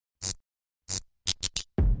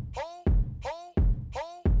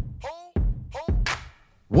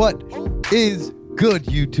What is good,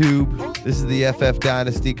 YouTube? This is the FF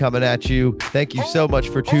Dynasty coming at you. Thank you so much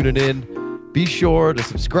for tuning in. Be sure to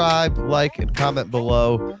subscribe, like, and comment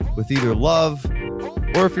below with either love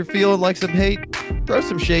or if you're feeling like some hate, throw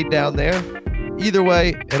some shade down there. Either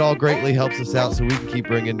way, it all greatly helps us out so we can keep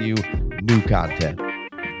bringing you new content.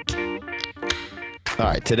 All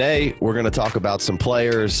right, today we're going to talk about some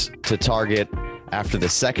players to target after the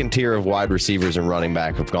second tier of wide receivers and running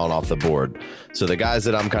back have gone off the board. So the guys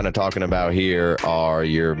that I'm kind of talking about here are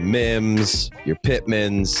your Mims, your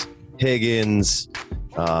Pittmans, Higgins,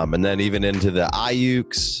 and then even into the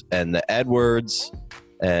Ayuks and the Edwards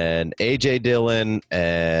and A.J. Dillon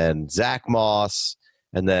and Zach Moss.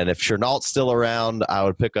 And then if Shenault's still around, I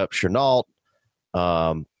would pick up Shenault.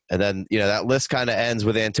 And then, that list kind of ends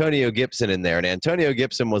with Antonio Gibson in there. And Antonio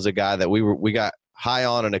Gibson was a guy that we got high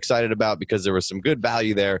on and excited about because there was some good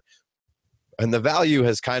value there. And the value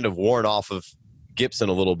has kind of worn off of Gibson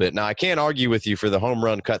a little bit. Now, I can't argue with you for the home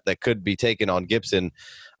run cut that could be taken on Gibson,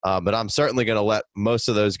 but I'm certainly going to let most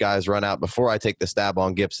of those guys run out before I take the stab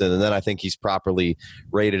on Gibson, and then I think he's properly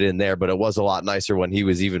rated in there. But it was a lot nicer when he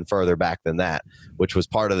was even further back than that, which was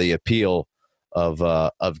part of the appeal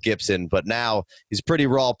of Gibson. But now he's a pretty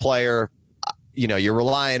raw player. You're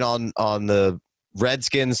relying on the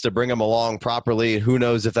Redskins to bring him along properly. Who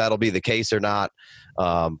knows if that'll be the case or not?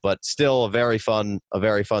 But still a very fun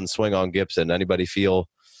swing on Gibson. Anybody feel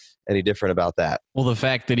any different about that? Well, the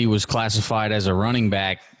fact that he was classified as a running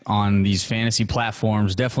back on these fantasy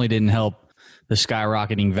platforms definitely didn't help the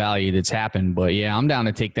skyrocketing value that's happened. But yeah, I'm down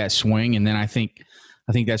to take that swing. And then I think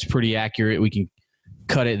that's pretty accurate. We can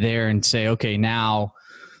cut it there and say, okay, now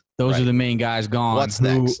those are the main guys gone. What's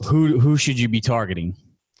next? Who should you be targeting?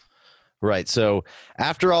 Right. So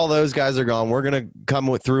after all those guys are gone, we're going to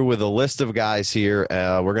come through with a list of guys here.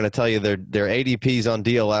 We're going to tell you their ADPs on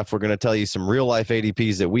DLF. We're going to tell you some real life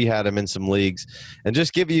ADPs that we had them in some leagues, and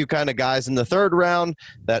just give you kind of guys in the third round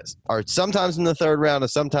that are sometimes in the third round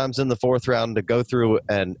and sometimes in the fourth round to go through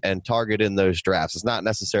and target in those drafts. It's not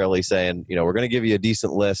necessarily saying, we're going to give you a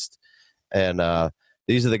decent list, and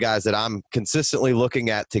these are the guys that I'm consistently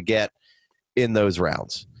looking at to get in those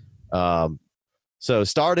rounds. So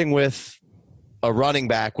starting with a running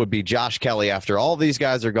back would be Josh Kelley. After all these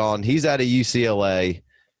guys are gone, he's out of UCLA.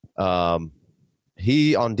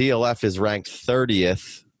 He on DLF is ranked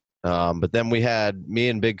 30th. But then me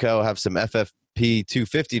and Big Co have some FFP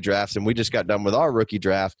 250 drafts, and we just got done with our rookie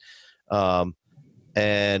draft.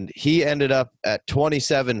 And he ended up at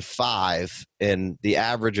 27.5 in the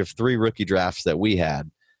average of 3 rookie drafts that we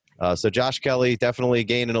had. So Josh Kelley definitely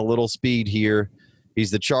gaining a little speed here. He's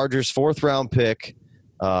the Chargers' 4th-round pick,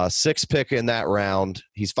 6th pick in that round.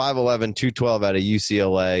 He's 5'11", 212 out of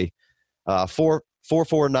UCLA,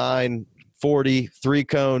 4.49, 40,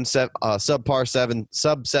 3-cone, sub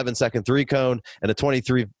 7-second 3-cone, and a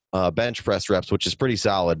 23 bench press reps, which is pretty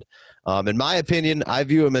solid. In my opinion, I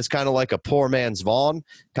view him as kind of like a poor man's Vaughn,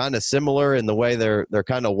 kind of similar in the way they're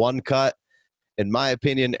kind of one cut, in my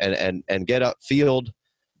opinion, and get up field.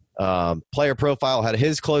 Player profile had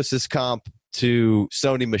his closest comp to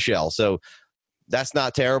Sony Michel. So that's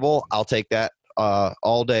not terrible. I'll take that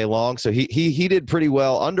all day long. So he did pretty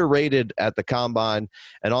well, underrated at the combine,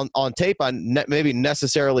 and on tape I maybe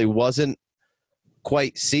necessarily wasn't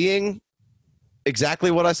quite seeing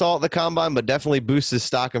exactly what I saw at the combine, but definitely boosts his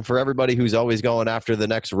stock. And for everybody who's always going after the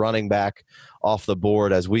next running back off the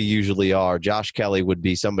board, as we usually are, Josh Kelley would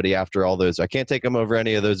be somebody after all those. I can't take him over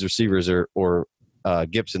any of those receivers or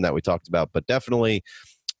Gibson that we talked about, but definitely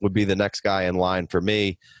would be the next guy in line for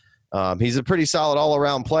me. He's a pretty solid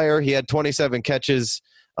all-around player. He had 27 catches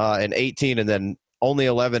in 18 and then only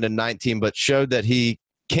 11 in 19, but showed that he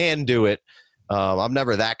can do it. I'm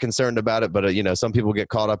never that concerned about it, but, some people get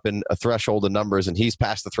caught up in a threshold of numbers, and he's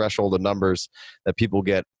past the threshold of numbers that people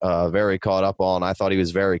get very caught up on. I thought he was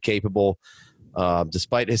very capable.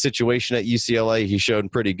 Despite his situation at UCLA, he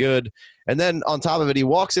showed pretty good. And then on top of it, he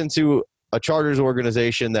walks into a Chargers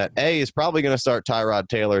organization that is probably going to start Tyrod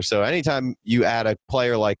Taylor. So anytime you add a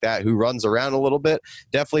player like that who runs around a little bit,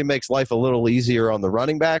 definitely makes life a little easier on the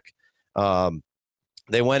running back.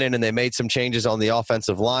 They went in and they made some changes on the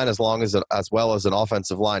offensive line as well as an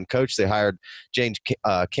offensive line coach. They hired James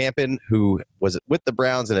Campen, who was with the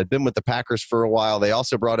Browns and had been with the Packers for a while. They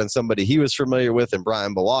also brought in somebody he was familiar with in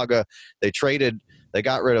Brian Bulaga. They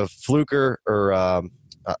got rid of Fluker, or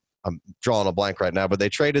I'm drawing a blank right now, but they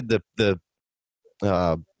traded the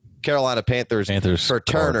Carolina Panthers for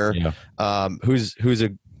Turner, who's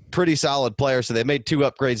a pretty solid player. So they made 2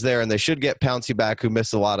 upgrades there, and they should get Pouncey back, who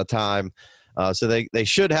missed a lot of time. So they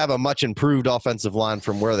should have a much improved offensive line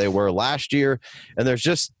from where they were last year, and there's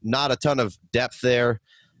just not a ton of depth there.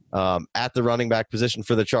 at the running back position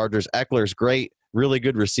for the Chargers. Eckler's great. Really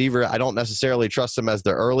good receiver. I don't necessarily trust him as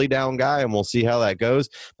the early down guy, and we'll see how that goes.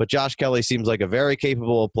 But Josh Kelley seems like a very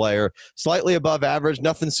capable player, slightly above average,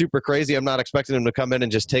 nothing super crazy. I'm not expecting him to come in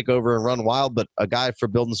and just take over and run wild, but a guy for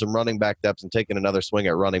building some running back depth and taking another swing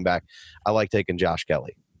at running back. I like taking Josh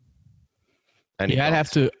Kelley. Yeah, I'd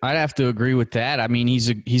have to agree with that. I mean, he's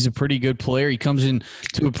a pretty good player. He comes in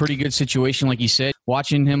to a pretty good situation, like you said.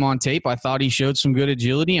 Watching him on tape, I thought he showed some good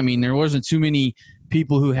agility. I mean, there wasn't too many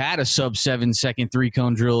people who had a sub 7 second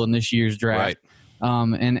 3-cone drill in this year's draft.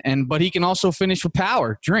 Right. But he can also finish with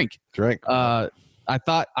power. Drink. I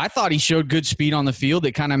thought he showed good speed on the field.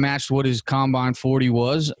 It kind of matched what his combine 40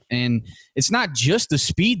 was. And it's not just the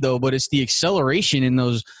speed though, but it's the acceleration in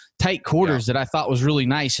those tight quarters that I thought was really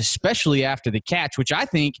nice, especially after the catch, which I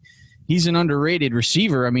think he's an underrated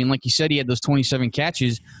receiver. I mean, like you said, he had those 27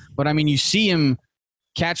 catches, but I mean, you see him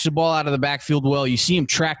catch the ball out of the backfield well. You see him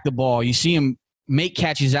track the ball. You see him make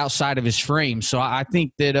catches outside of his frame. So I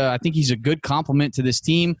think that he's a good complement to this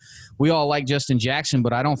team. We all like Justin Jackson,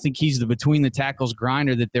 but I don't think he's the between the tackles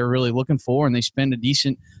grinder that they're really looking for, and they spend a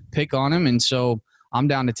decent pick on him. And so I'm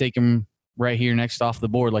down to take him right here next off the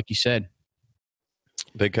board, like you said.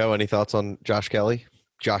 Big Co, any thoughts on Josh Kelley?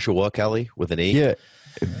 Joshua Kelley with an E? Yeah.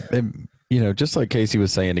 And, just like Casey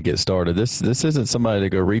was saying to get started, this isn't somebody to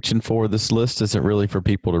go reaching for. This list isn't really for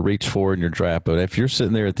people to reach for in your draft. But if you're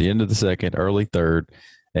sitting there at the end of the second, early third,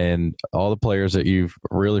 and all the players that you're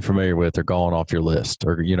really familiar with are gone off your list,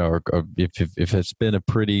 or if it's been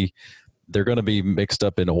they're going to be mixed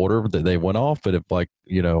up in order that they went off. But if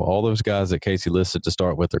all those guys that Casey listed to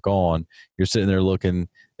start with are gone, you're sitting there looking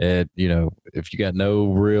at, if you got no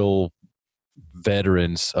real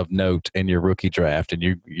veterans of note in your rookie draft and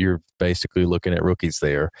you're basically looking at rookies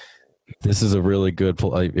there, this is a really good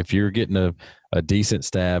play. If you're getting a decent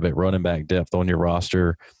stab at running back depth on your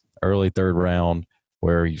roster, early third round,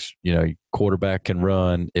 where quarterback can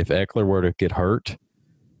run. If Eckler were to get hurt,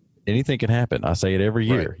 anything can happen. I say it every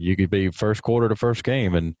year. Right. You could be first quarter to first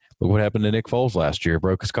game, and look what happened to Nick Foles last year.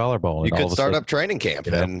 Broke his collarbone. You could start up training camp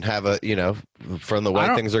and have from the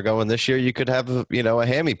way things are going this year, you could have a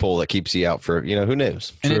hammy pull that keeps you out for who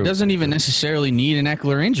knows. And It doesn't even necessarily need an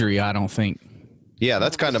Eckler injury, I don't think. Yeah,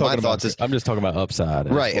 that's kind of my thoughts. I'm just talking about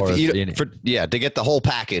upside, right? To get the whole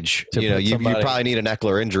package, you probably need an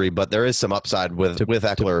Eckler injury, but there is some upside with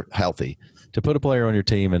Eckler healthy. To put a player on your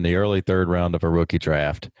team in the early third round of a rookie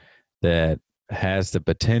draft that has the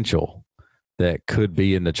potential that could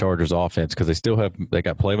be in the Chargers offense, because they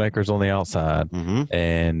got playmakers on the outside,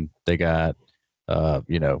 and they got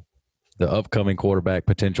the upcoming quarterback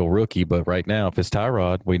potential rookie. But right now, if it's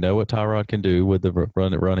Tyrod, we know what Tyrod can do with the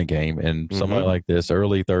running game, and somebody like this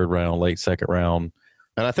early third round, late second round.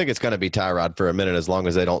 And I think it's going to be Tyrod for a minute, as long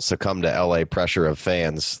as they don't succumb to LA pressure of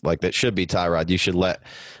fans. Like, that should be Tyrod. You should let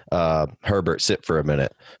Herbert sit for a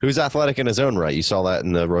minute, who's athletic in his own right. You saw that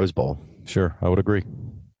in the Rose Bowl. Sure, I would agree.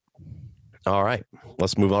 All right,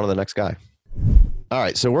 let's move on to the next guy. All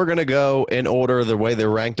right, so we're going to go in order the way they're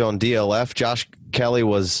ranked on DLF. Josh Kelley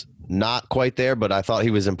was not quite there, but I thought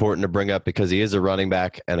he was important to bring up because he is a running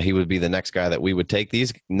back, and he would be the next guy that we would take.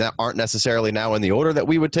 These aren't necessarily now in the order that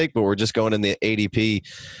we would take, but we're just going in the ADP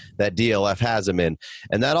that DLF has him in.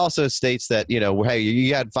 And that also states that, hey,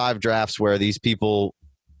 you had 5 drafts where these people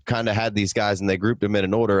kind of had these guys and they grouped them in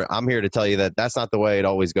an order. I'm here to tell you that that's not the way it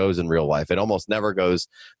always goes in real life. It almost never goes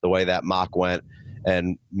the way that mock went.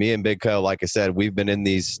 And me and Big Co, like I said, we've been in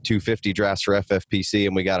these 250 drafts for FFPC,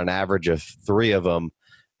 and we got an average of 3 of them.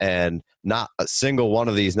 And not a single one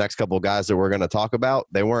of these next couple of guys that we're going to talk about,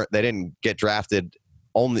 they didn't get drafted.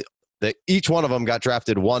 Each one of them got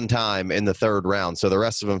drafted one time in the 3rd round. So the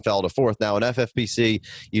rest of them fell to 4th. Now in FFPC,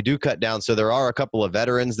 you do cut down. So there are a couple of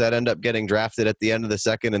veterans that end up getting drafted at the end of the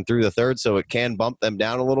 2nd and through the 3rd. So it can bump them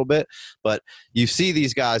down a little bit, but you see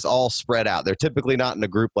these guys all spread out. They're typically not in a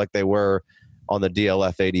group like they were on the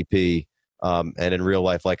DLF ADP. And in real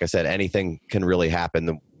life, like I said, anything can really happen.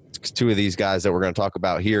 The 2 of these guys that we're going to talk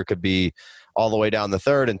about here could be all the way down the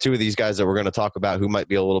 3rd, and 2 of these guys that we're going to talk about who might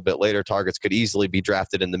be a little bit later targets could easily be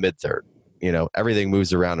drafted in the mid-3rd. Everything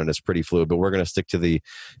moves around and is pretty fluid, but we're going to stick to the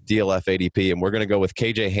DLF ADP, and we're going to go with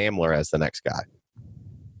KJ Hamler as the next guy.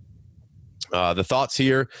 The thoughts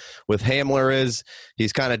here with Hamler is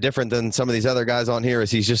he's kind of different than some of these other guys on here.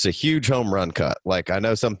 Is he's just a huge home run cut. Like, I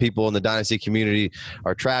know some people in the Dynasty community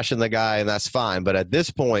are trashing the guy, and that's fine. But at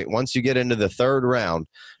this point, once you get into the 3rd round,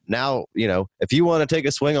 now, if you want to take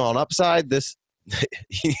a swing on upside,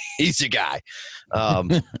 he's your guy.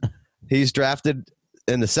 He's drafted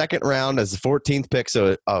in the 2nd round as the 14th pick.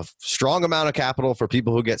 So a strong amount of capital for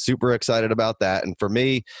people who get super excited about that. And for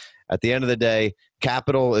me, at the end of the day,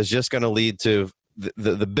 capital is just going to lead to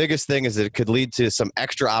the biggest thing is that it could lead to some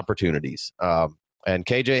extra opportunities. And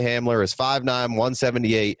KJ Hamler is 5'9",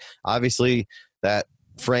 178. Obviously, that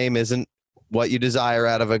frame isn't what you desire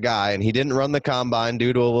out of a guy, and he didn't run the combine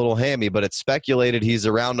due to a little hammy, but it's speculated he's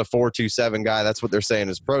around a 4.27 guy. That's what they're saying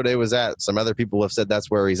his pro day was at. Some other people have said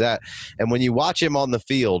that's where he's at. And when you watch him on the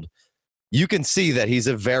field, you can see that he's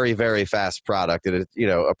a very, very fast product and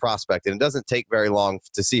a prospect, and it doesn't take very long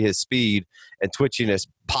to see his speed and twitchiness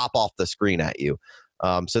pop off the screen at you.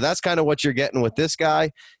 So that's kind of what you're getting with this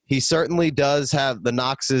guy. He certainly does have the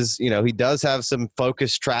Knoxes. He does have some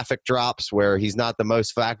focused traffic drops where he's not the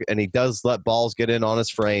most and he does let balls get in on his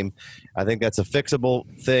frame. I think that's a fixable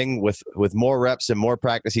thing with more reps and more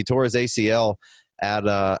practice. He tore his ACL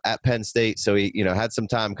at Penn State, so he had some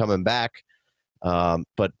time coming back.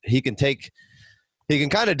 But he can take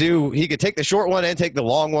the short one and take the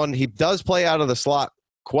long one. He does play out of the slot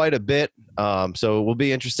quite a bit. So it will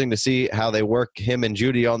be interesting to see how they work him and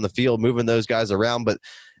Judy on the field, moving those guys around. But,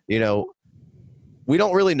 we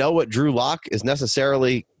don't really know what Drew Lock is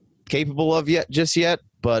necessarily capable of yet,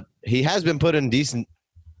 but he has been put in decent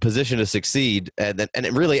position to succeed. And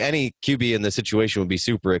really any QB in this situation would be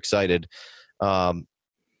super excited.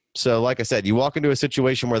 So like I said, you walk into a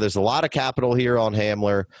situation where there's a lot of capital here on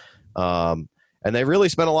Hamler. And they really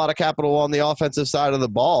spent a lot of capital on the offensive side of the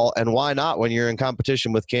ball, and why not when you're in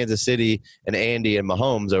competition with Kansas City and Andy and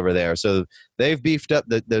Mahomes over there? So they've beefed up.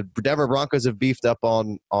 The Denver Broncos have beefed up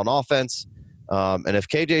on offense. And if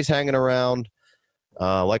KJ's hanging around,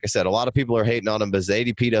 like I said, a lot of people are hating on him because the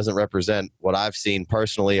ADP doesn't represent what I've seen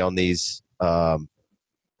personally on these on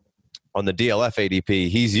the DLF ADP.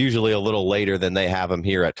 He's usually a little later than they have him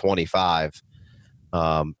here at 25.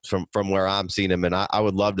 From where I'm seeing him, and I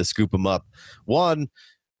would love to scoop him up. One,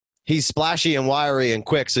 he's splashy and wiry and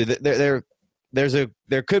quick, so there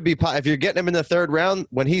could be, if you're getting him in the third round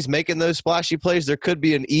when he's making those splashy plays, there could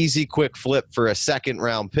be an easy quick flip for a second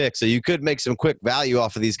round pick. So you could make some quick value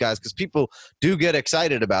off of these guys because people do get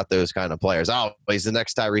excited about those kind of players. Oh, he's the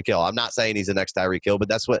next Tyreek Hill. I'm not saying he's the next Tyreek Hill, but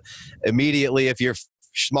that's what immediately, if you're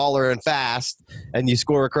smaller and fast and you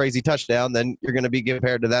score a crazy touchdown, then you're going to be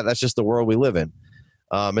compared to that. That's just the world we live in.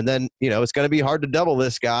 And then, it's going to be hard to double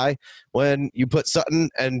this guy when you put Sutton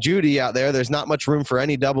and Judy out there. There's not much room for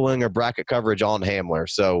any doubling or bracket coverage on Hamler.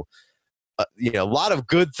 So, a lot of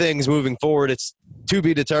good things moving forward. It's to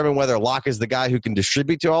be determined whether Locke is the guy who can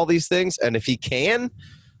distribute to all these things. And if he can,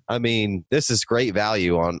 this is great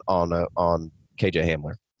value on KJ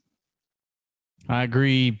Hamler. I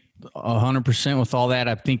agree 100% with all that.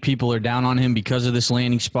 I think people are down on him because of this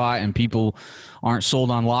landing spot, and people aren't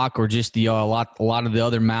sold on Locke or just a lot of the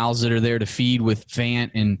other mouths that are there to feed with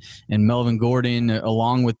Fant and Melvin Gordon,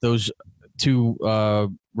 along with those two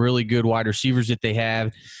really good wide receivers that they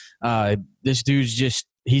have. This dude's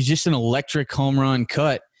he's just an electric home run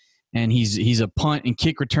cut, and he's a punt and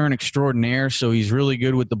kick return extraordinaire. So he's really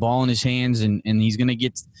good with the ball in his hands, and he's going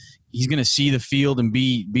to see the field and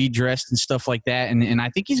be dressed and stuff like that. And I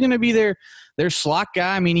think he's going to be their slot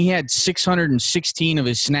guy. He had 616 of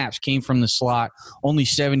his snaps came from the slot, only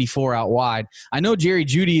 74 out wide. I know Jerry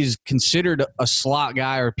Jeudy is considered a slot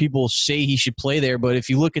guy, or people say he should play there, but if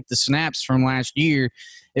you look at the snaps from last year,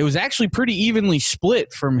 it was actually pretty evenly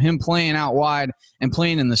split from him playing out wide and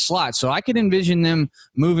playing in the slot. So I could envision them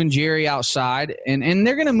moving Jerry outside, and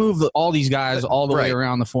they're going to move all these guys all the way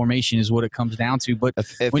around the formation is what it comes down to. But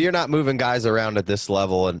if you're not moving guys around at this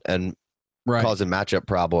level and causing matchup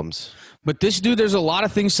problems. But this dude, there's a lot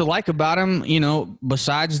of things to like about him,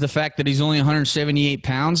 besides the fact that he's only 178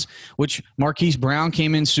 pounds, which Marquise Brown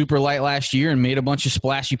came in super light last year and made a bunch of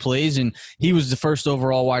splashy plays, and he was the first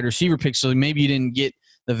overall wide receiver pick, so maybe you didn't get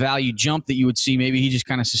the value jump that you would see. Maybe he just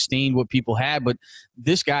kind of sustained what people had, but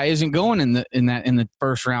this guy isn't going in the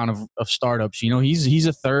first round of startups. He's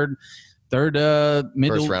a third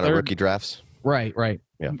middle first round of rookie drafts. Right.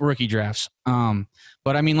 Yeah. Rookie drafts. But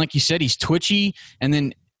like you said, he's twitchy, and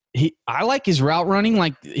then I like his route running.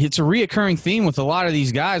 Like, it's a reoccurring theme with a lot of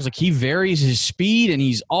these guys. Like, he varies his speed, and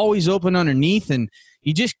he's always open underneath, and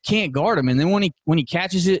you just can't guard him. And then when he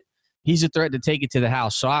catches it, he's a threat to take it to the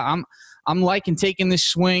house. So I'm liking taking this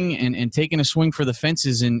swing and taking a swing for the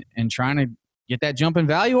fences and trying to get that jump in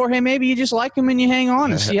value. Or, hey, maybe you just like him and you hang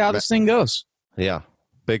on and see how this thing goes. Yeah.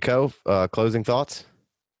 Big Co, closing thoughts?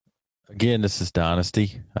 Again, this is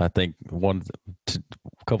Dynasty. I think a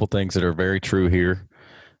couple things that are very true here.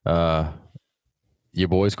 Your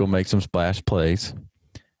boy's going to make some splash plays.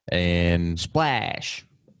 And splash.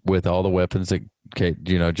 With all the weapons that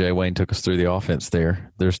Jay Wayne took us through the offense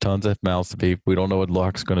there. There's tons of mouths to be. We don't know what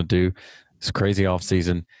Locke's going to do. It's a crazy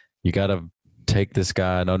offseason. You got to take this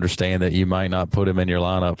guy and understand that you might not put him in your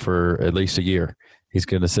lineup for at least a year. He's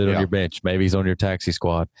going to sit on your bench. Maybe he's on your taxi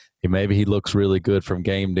squad. Maybe he looks really good from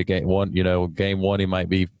game to game one. Game one, he might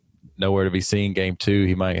be nowhere to be seen. Game two,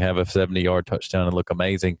 he might have a 70-yard touchdown and look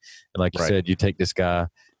amazing. And like you said, you take this guy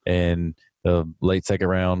in the late second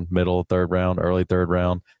round, middle third round, early third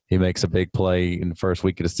round. He makes a big play in the first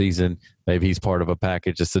week of the season. Maybe he's part of a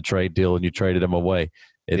package. It's a trade deal, and you traded him away.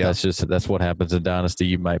 That's what happens in Dynasty.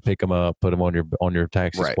 You might pick him up, put him on your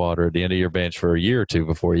taxi squad or at the end of your bench for a year or two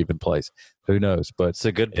before he even plays. Who knows? But it's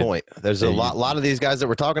a good point. There's a lot of these guys that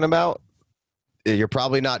we're talking about. You're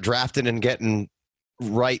probably not drafting and getting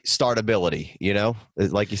right startability.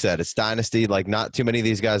 Like you said, it's Dynasty. Like not too many of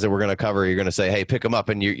these guys that we're going to cover. You're going to say, hey, pick them up,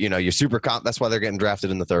 and you're super that's why they're getting drafted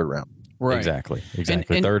in the third round. Right. Exactly. And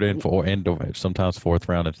third and fourth, and sometimes fourth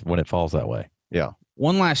round when it falls that way. Yeah.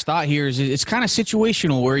 One last thought here is it's kind of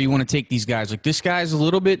situational where you want to take these guys. Like this guy's a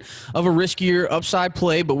little bit of a riskier upside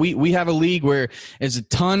play, but we have a league where there's a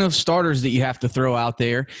ton of starters that you have to throw out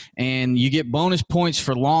there, and you get bonus points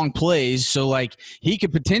for long plays. So like he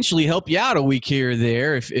could potentially help you out a week here or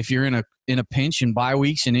there if you're in a pinch and bye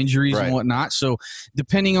weeks and injuries and whatnot. So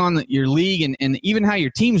depending on your league and even how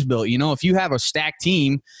your team's built, if you have a stacked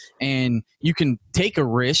team and you can take a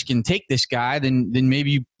risk and take this guy, then maybe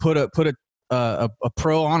you put a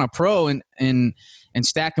pro on a pro and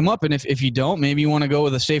stack them up. And if you don't, maybe you want to go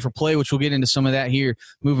with a safer play, which we'll get into some of that here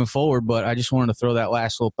moving forward. But I just wanted to throw that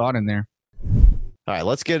last little thought in there. All right,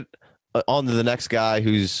 let's get on to the next guy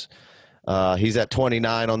who's he's at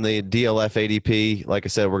 29 on the DLF ADP. Like I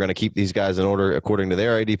said, we're going to keep these guys in order according to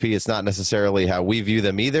their ADP. It's not necessarily how we view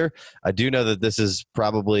them either. I do know that this is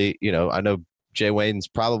probably, I know Jay Wayne's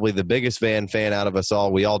probably the biggest fan out of us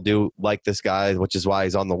all. We all do like this guy, which is why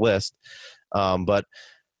he's on the list. But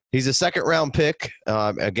he's a second-round pick.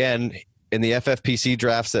 Again, in the FFPC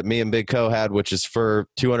drafts that me and Big Co had, which is for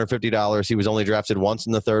 $250, he was only drafted once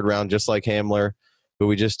in the third round, just like Hamler, who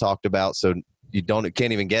we just talked about. So you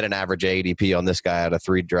can't even get an average ADP on this guy out of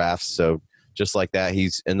 3 drafts. So just like that,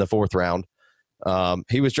 he's in the 4th round.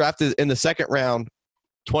 He was drafted in the 2nd round,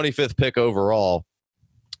 25th pick overall.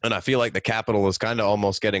 And I feel like the capital is kind of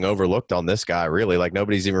almost getting overlooked on this guy, really. Like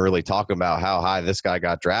nobody's even really talking about how high this guy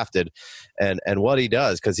got drafted and what he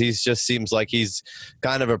does, because he just seems like he's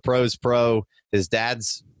kind of a pro's pro. His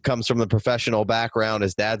dad's comes from the professional background.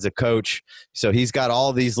 His dad's a coach. So he's got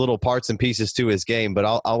all these little parts and pieces to his game, but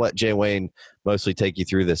I'll let Jay Wayne mostly take you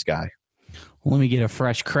through this guy. Let me get a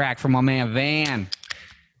fresh crack from my man Van.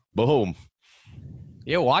 Boom.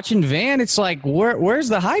 Yeah, watching Van, it's like, where's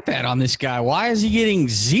the hype at on this guy? Why is he getting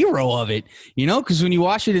 0 of it? Because when you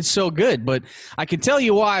watch it, it's so good. But I can tell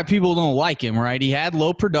you why people don't like him, right? He had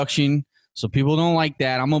low production, so people don't like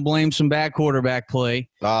that. I'm going to blame some bad quarterback play.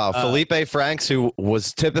 Felipe Franks, who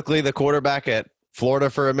was typically the quarterback at Florida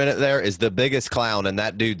for a minute there, is the biggest clown, and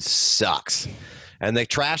that dude sucks. And they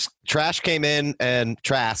Trask came in and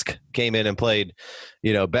played,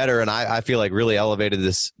 better. And I feel like really elevated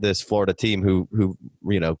this Florida team who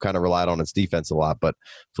kind of relied on its defense a lot. But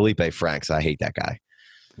Felipe Franks, I hate that guy.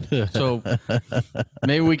 So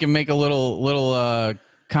maybe we can make a little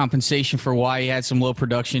compensation for why he had some low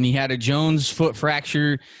production. He had a Jones foot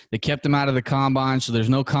fracture that kept him out of the combine. So there's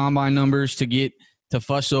no combine numbers to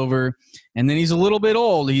fuss over. And then he's a little bit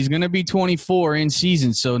old. He's going to be 24 in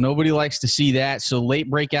season, so nobody likes to see that. So late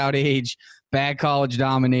breakout age, bad college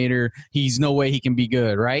dominator. He's no way he can be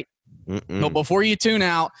good, right? But before you tune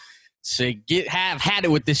out, say have had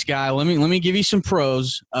it with this guy. Let me give you some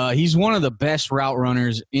pros. He's one of the best route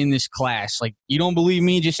runners in this class. Like, you don't believe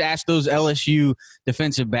me? Just ask those LSU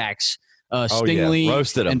defensive backs. Stingley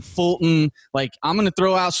and Fulton. Like, I'm gonna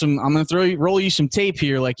roll you some tape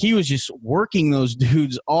here. Like, he was just working those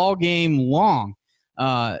dudes all game long.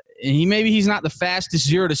 And he's not the fastest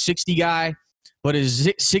 0 to 60 guy, but his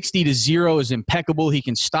 60 to 0 is impeccable. He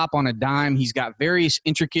can stop on a dime. He's got various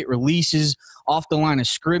intricate releases off the line of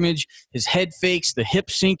scrimmage. His head fakes, the hip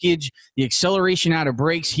sinkage, the acceleration out of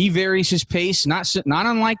breaks. He varies his pace, not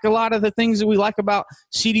unlike a lot of the things that we like about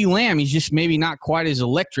CeeDee Lamb. He's just maybe not quite as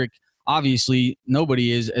electric. Obviously,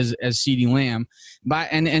 nobody is as CeeDee Lamb.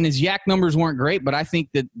 And his yak numbers weren't great, but I think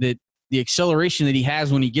that the acceleration that he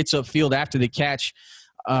has when he gets upfield after the catch,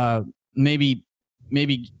 maybe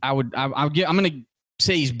I'm going to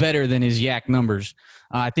say he's better than his yak numbers.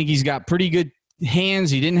 I think he's got pretty good hands.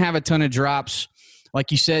 He didn't have a ton of drops. Like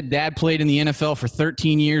you said, Dad played in the NFL for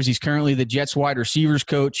 13 years. He's currently the Jets wide receivers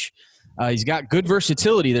coach. He's got good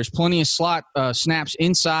versatility. There's plenty of slot snaps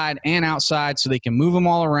inside and outside, so they can move him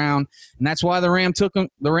all around. And that's why the Rams took him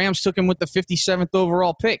with the 57th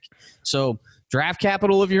overall pick. So draft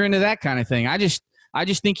capital if you're into that kind of thing. I I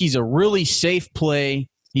just think he's a really safe play.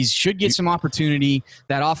 He should get some opportunity.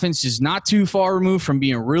 That offense is not too far removed from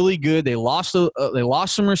being really good. They lost some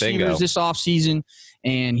receivers this offseason,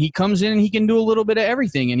 and he comes in and he can do a little bit of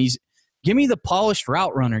everything. And give me the polished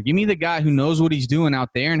route runner. Give me the guy who knows what he's doing out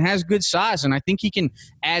there and has good size, and I think he can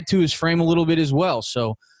add to his frame a little bit as well.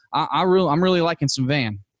 So I'm really liking some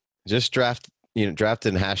Van. Just draft and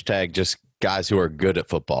hashtag just guys who are good at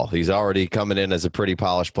football. He's already coming in as a pretty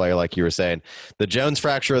polished player, like you were saying. The Jones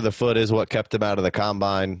fracture of the foot is what kept him out of the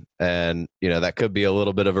combine, and that could be a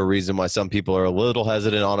little bit of a reason why some people are a little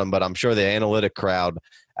hesitant on him, but I'm sure the analytic crowd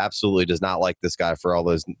absolutely does not like this guy for all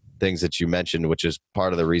those things that you mentioned, which is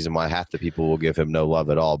part of the reason why half the people will give him no love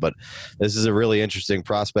at all. But this is a really interesting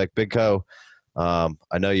prospect. Big Co, I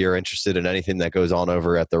know you're interested in anything that goes on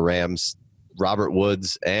over at the Rams. Robert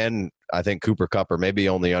Woods and I think Cooper Kupp are maybe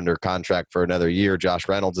only under contract for another year. Josh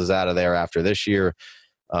Reynolds is out of there after this year.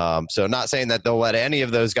 So not saying that they'll let any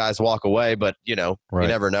of those guys walk away, but you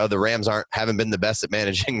never know. The Rams haven't been the best at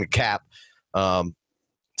managing the cap.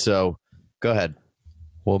 So go ahead.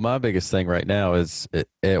 Well, my biggest thing right now is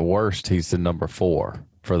at worst, he's the number 4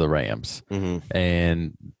 for the Rams. Mm-hmm.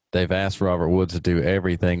 And they've asked Robert Woods to do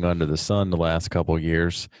everything under the sun the last couple of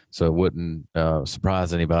years. So it wouldn't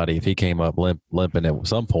surprise anybody if he came up limping at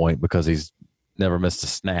some point because he's never missed a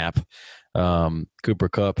snap. Cooper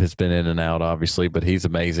Kupp has been in and out, obviously, but he's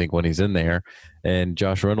amazing when he's in there. And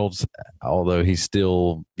Josh Reynolds, although he's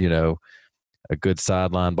still, a good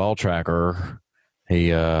sideline ball tracker, he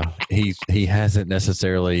hasn't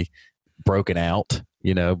necessarily broken out,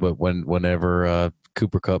 but whenever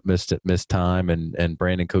Cooper Kupp missed time and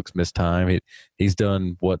Brandon Cooks missed time, he's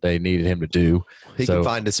done what they needed him to do. He can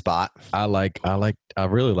find a spot. I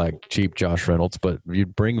really like cheap Josh Reynolds, but you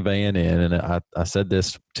bring Van in, and I said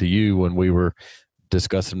this to you when we were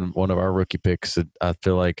discussing one of our rookie picks. I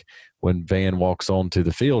feel like when Van walks onto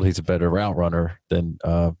the field, he's a better route runner than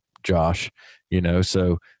Josh,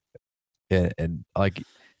 so and like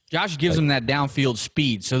Josh gives them that downfield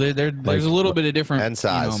speed, so there's a little bit of different and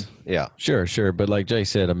size. Yeah, sure. But like Jay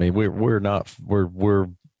said, I mean, we're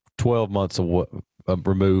 12 months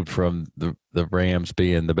removed from the Rams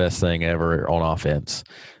being the best thing ever on offense,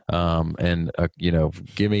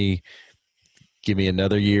 give me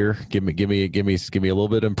another year, give me a little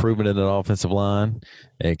bit of improvement in the offensive line.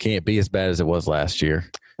 And it can't be as bad as it was last year,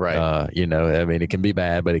 right? I mean, it can be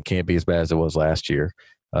bad, but it can't be as bad as it was last year.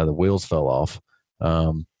 The wheels fell off.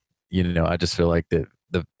 I just feel like I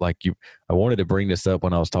wanted to bring this up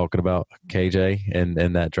when I was talking about KJ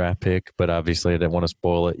and that draft pick, but obviously I didn't want to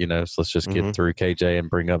spoil it, so let's just get through KJ and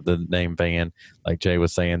bring up the name Van. Like Jay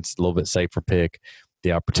was saying, it's a little bit safer pick.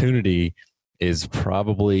 The opportunity is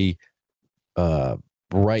probably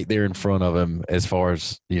right there in front of him as far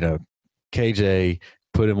as, KJ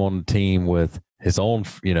put him on the team with his own,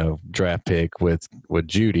 draft pick with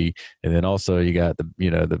Judy, and then also you got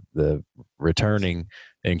the returning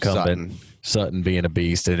incumbent Sutton being a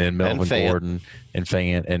beast, and then Melvin Gordon and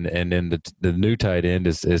Fant, and then the new tight end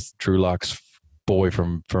is Drew Lock's boy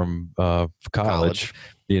from college.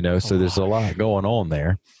 So there's a lot going on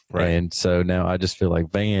there, right? And so now I just feel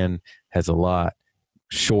like Van has a lot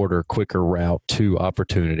shorter, quicker route to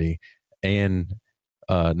opportunity, and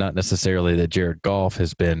not necessarily that Jared Goff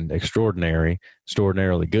has been extraordinarily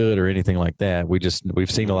good or anything like that.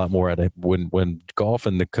 We've seen a lot more at it when Goff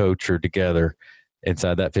and the coach are together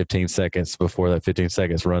inside that 15 seconds before that 15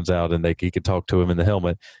 seconds runs out and he can talk to him in the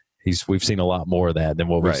helmet. We've seen a lot more of that than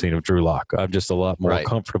what we've seen of Drew Lock. I'm just a lot more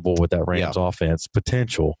comfortable with that Rams offense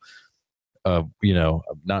potential. Not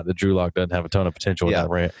that Drew Lock doesn't have a ton of potential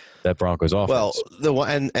in that Broncos offense. Well, the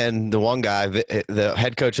one guy, the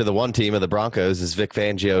head coach of the one team of the Broncos is Vic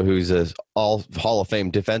Fangio, who's a all Hall of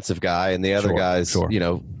Fame defensive guy, and the other guys,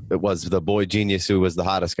 it was the boy genius who was the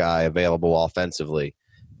hottest guy available offensively.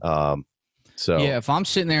 If I'm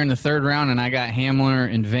sitting there in the third round and I got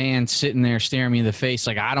Hamler and Van sitting there staring me in the face,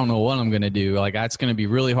 like I don't know what I'm going to do. Like that's going to be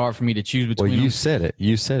really hard for me to choose between. Well, you said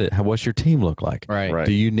it. What's your team look like? Right.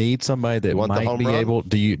 Do you need somebody that might be able?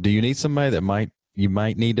 Do you need somebody that you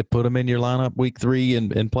might need to put them in your lineup week 3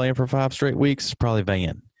 and playing for 5 straight weeks? It's probably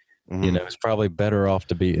Van. Mm-hmm. It's probably better off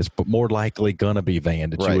to be. It's more likely going to be Van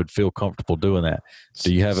that you would feel comfortable doing that.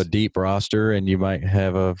 Do you have a deep roster and you might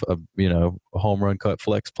have a home run cut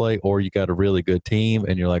flex play, or you got a really good team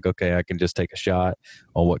and you're like, okay, I can just take a shot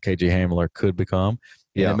on what KJ Hamler could become.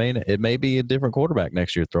 Yeah, it may be a different quarterback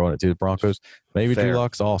next year throwing it to the Broncos. Maybe Drew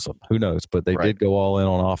Lock's awesome. Who knows? But they did go all in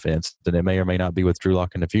on offense, and it may or may not be with Drew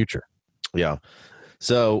Lock in the future. Yeah.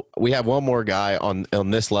 So we have one more guy on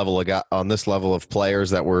this level of players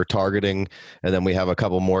that we're targeting, and then we have a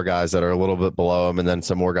couple more guys that are a little bit below him, and then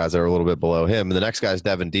some more guys that are a little bit below him. And the next guy is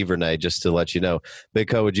Devin Duvernay. Just to let you know, Big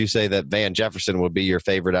Co, would you say that Van Jefferson would be your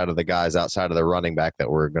favorite out of the guys outside of the running back that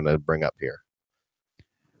we're going to bring up here?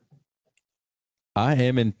 I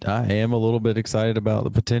am a little bit excited about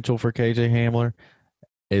the potential for KJ Hamler.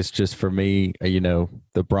 It's just for me,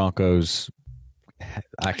 the Broncos.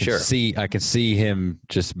 I can see him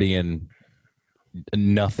just being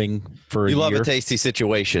nothing for a year. You love a tasty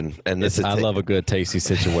situation, and I love a good tasty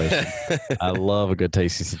situation. I love a good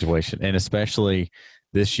tasty situation, and especially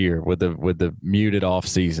this year with the muted off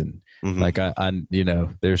season. Mm-hmm. Like I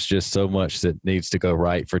there's just so much that needs to go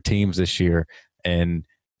right for teams this year, and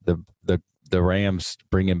the Rams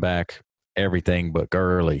bringing back everything but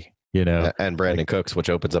Gurley. And Brandon Cooks, which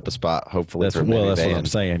opens up a spot, hopefully. That's what I'm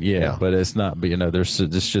saying. Yeah, but it's not. There's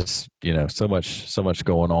just so much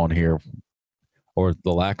going on here, or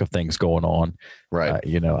the lack of things going on. Right.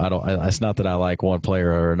 I don't. It's not that I like one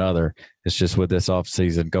player or another. It's just with this off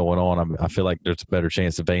season going on, I feel like there's a better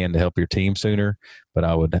chance of Van to help your team sooner. But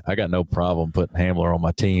I got no problem putting Hamler on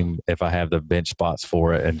my team if I have the bench spots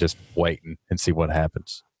for it and just waiting and see what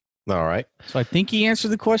happens. All right. So I think he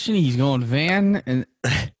answered the question. He's going Van and.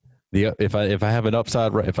 If I have an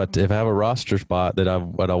upside, if I have a roster spot that I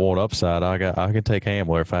want upside, I can take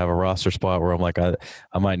Hamler. If I have a roster spot where I'm like I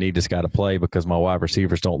might need this guy to play because my wide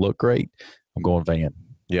receivers don't look great, I'm going Van.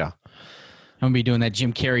 Yeah, I'm gonna be doing that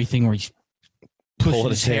Jim Carrey thing where he's pulling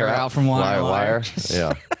his hair out from wire to wire.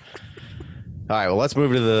 Yeah. All right. Well, let's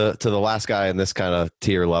move to the last guy in this kind of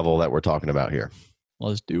tier level that we're talking about here.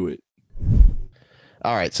 Let's do it.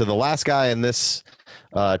 All right. So the last guy in this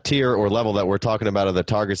tier or level that we're talking about are the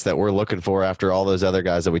targets that we're looking for after all those other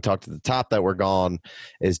guys that we talked at the top that were gone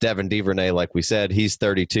is Devin Duvernay. Like we said, he's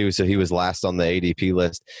 32, so he was last on the ADP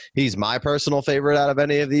list. He's my personal favorite out of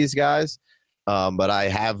any of these guys, but I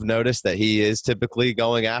have noticed that he is typically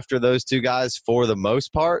going after those two guys for the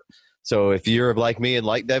most part. So if you're like me and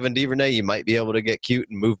like Devin Duvernay, you might be able to get cute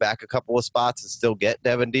and move back a couple of spots and still get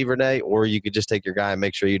Devin Duvernay, or you could just take your guy and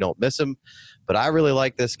make sure you don't miss him. But I really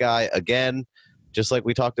like this guy. Again, just like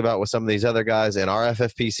we talked about with some of these other guys in our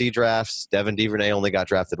FFPC drafts, Devin Duvernay only got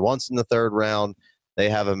drafted once in the third round. They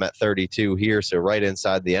have him at 32 here, so right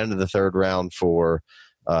inside the end of the third round for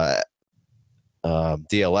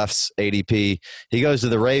DLF's ADP. He goes to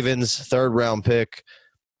the Ravens, third round pick,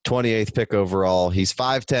 28th pick overall. He's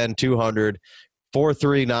 5'10", 200,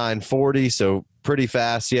 4'3", 940, so pretty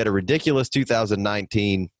fast. He had a ridiculous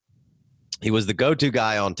 2019. He was the go-to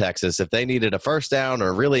guy on Texas. If they needed a first down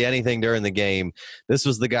or really anything during the game, this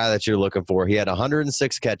was the guy that you're looking for. He had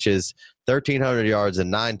 106 catches, 1,300 yards, and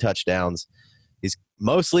 9 touchdowns. He's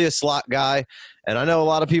mostly a slot guy, and I know a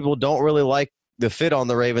lot of people don't really like the fit on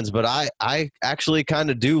the Ravens, but I actually kind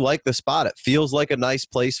of do like the spot. It feels like a nice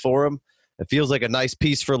place for him. It feels like a nice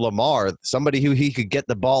piece for Lamar, somebody who he could get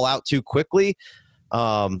the ball out to quickly.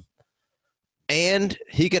 And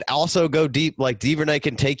he could also go deep. Like Duvernay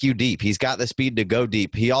can take you deep. He's got the speed to go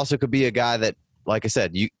deep. He also could be a guy that, like I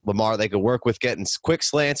said, Lamar, they could work with getting quick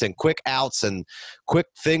slants and quick outs and quick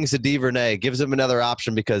things to Duvernay. Gives him another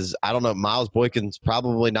option because, I don't know, Miles Boykin's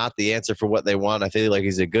probably not the answer for what they want. I feel like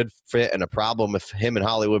he's a good fit and a problem if him and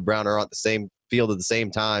Hollywood Brown are on the same field at the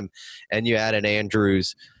same time and you add in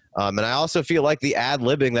Andrews. And I also feel like the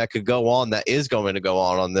ad-libbing that could go on, that is going to go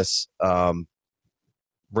on this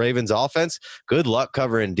Ravens offense. Good luck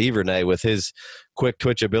covering Duvernay with his quick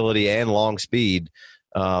twitch ability and long speed.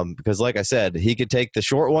 Because like I said, he could take the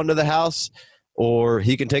short one to the house or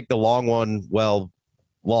he can take the long one,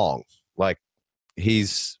 long. Like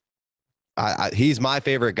he's my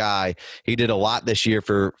favorite guy. He did a lot this year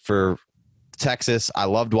for Texas. I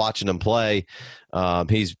loved watching him play.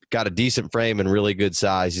 He's got a decent frame and really good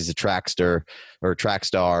size. He's a track star.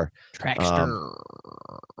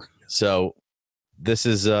 So this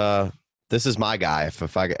is my guy.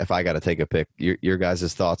 If I got to take a pick, your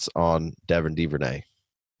guys' thoughts on Devin Duvernay?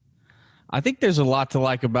 I think there's a lot to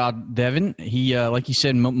like about Devin. He, like you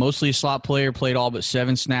said, mostly a slot player, played all but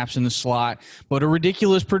 7 snaps in the slot, but a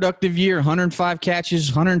ridiculous productive year, 105 catches,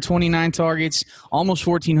 129 targets, almost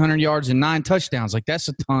 1,400 yards and 9 touchdowns. Like that's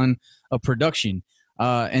a ton of production.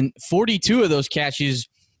 And 42 of those catches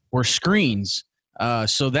were screens.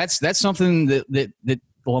 So that's something that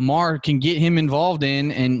Lamar can get him involved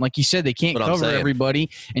in, and like you said, they can't cover everybody,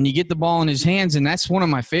 and you get the ball in his hands, and that's one of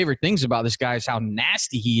my favorite things about this guy is how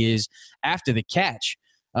nasty he is after the catch.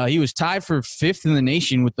 He was tied for 5th in the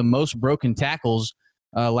nation with the most broken tackles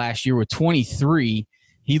last year with 23.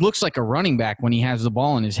 he looks like a running back when he has the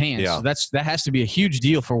ball in his hands. Yeah. So that has to be a huge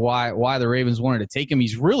deal for why the Ravens wanted to take him.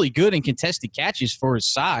 He's really good in contested catches for his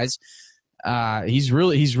size. He's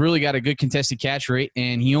really got a good contested catch rate,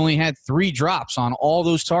 and he only had 3 drops on all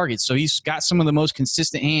those targets. So he's got some of the most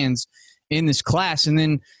consistent hands in this class. And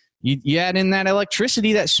then you add in that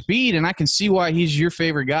electricity, that speed, and I can see why he's your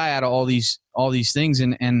favorite guy out of all these things.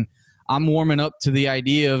 And I'm warming up to the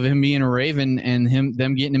idea of him being a Raven and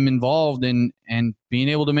them getting him involved and being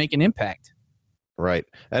able to make an impact. Right.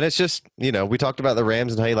 And it's just, we talked about the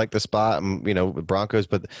Rams and how you like the spot and, the Broncos,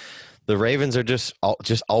 but the Ravens are just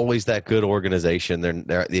always that good organization.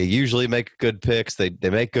 They usually make good picks. They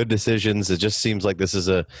make good decisions. It just seems like this is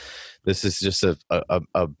just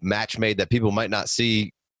a match made that people might not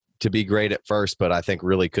see to be great at first, but I think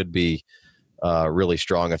really could be really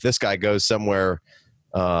strong. If this guy goes somewhere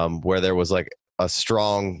where there was like a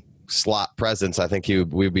strong slot presence, I think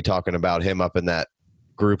we'd be talking about him up in that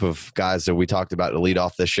group of guys that we talked about to lead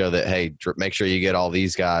off this show that, hey, make sure you get all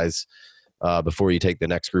these guys before you take the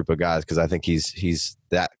next group of guys, because I think he's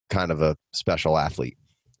that kind of a special athlete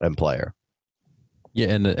and player. Yeah,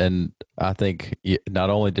 and I think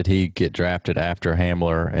not only did he get drafted after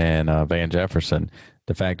Hamler and Van Jefferson,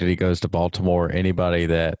 the fact that he goes to Baltimore, anybody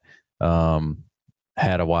that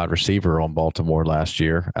had a wide receiver on Baltimore last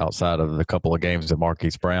year outside of the couple of games that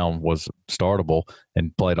Marquise Brown was startable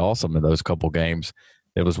and played awesome in those couple games,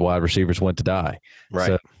 it was wide receivers went to die. Right.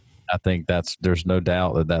 So I think there's no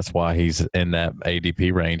doubt that's why he's in that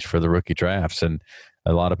ADP range for the rookie drafts. And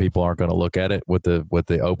a lot of people aren't going to look at it with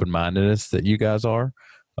the open-mindedness that you guys are.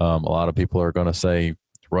 A lot of people are going to say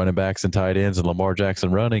running backs and tight ends and Lamar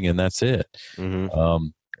Jackson running, and that's it. Mm-hmm.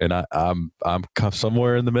 And I'm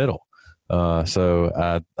somewhere in the middle. So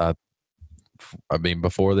I mean,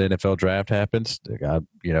 before the NFL draft happens,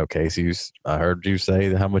 Casey's, I heard you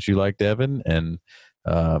say how much you like Devin, and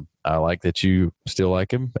I like that you still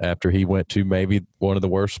like him after he went to maybe one of the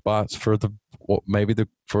worst spots for the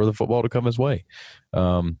football to come his way.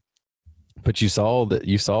 But you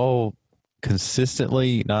saw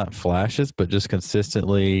consistently, not flashes, but just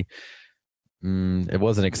consistently. It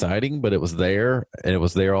wasn't exciting, but it was there, and it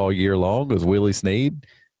was there all year long. It was Willie Snead,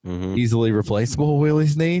 easily replaceable Willie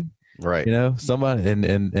Snead, right? Somebody,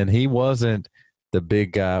 and he wasn't the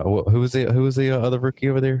big guy. Who was the other rookie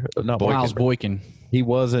over there? Not Miles Boykin. He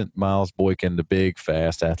wasn't Miles Boykin, the big,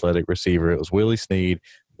 fast, athletic receiver. It was Willie Snead.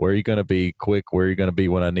 Where are you going to be quick? Where are you going to be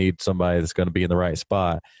when I need somebody that's going to be in the right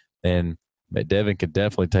spot? And Devin could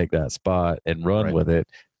definitely take that spot and run with it.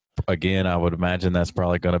 Again, I would imagine that's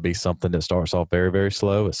probably going to be something that starts off very, very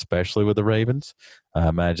slow, especially with the Ravens. I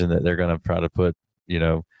imagine that they're going to try to put,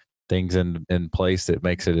 things in place that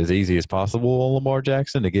makes it as easy as possible on Lamar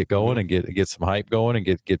Jackson to get going and get some hype going and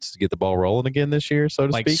get the ball rolling again this year, so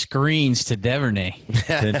to speak. Like screens to Duvernay.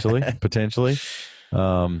 Potentially.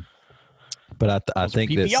 But I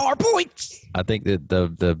think that PPR points. I think that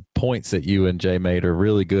the points that you and Jay made are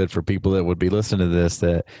really good for people that would be listening to this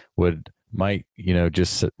that might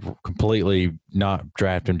just completely not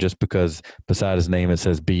draft him just because beside his name it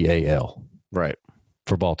says BAL. Right.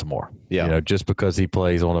 For Baltimore. Yeah. Just because he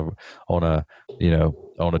plays on a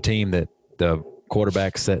team that the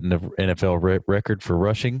quarterback setting the NFL record for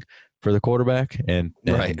rushing for the quarterback and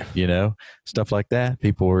right. Stuff like that.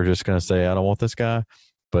 People were just going to say, I don't want this guy.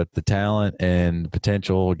 But the talent and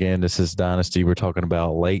potential, again, this is Dynasty. We're talking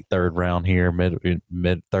about late third round here,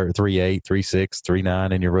 mid third, 3.8, 3.6,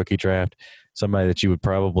 3.9 in your rookie draft. Somebody that you would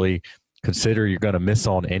probably consider you're going to miss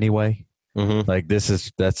on anyway. Mm-hmm. Like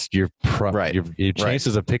that's your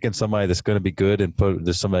chances of picking somebody that's going to be good and put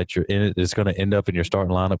there's somebody that you're in it that's going to end up in your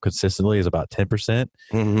starting lineup consistently is about 10%.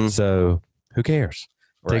 Mm-hmm. So who cares?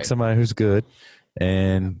 Right. Take somebody who's good.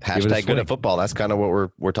 And hashtag good at football. That's kind of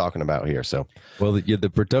what we're talking about here. So, well,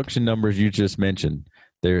 the production numbers you just mentioned,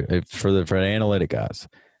 they're for the analytic guys,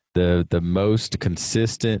 the most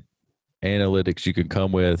consistent analytics you can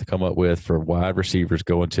come up with for wide receivers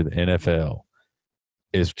going to the NFL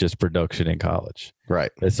is just production in college.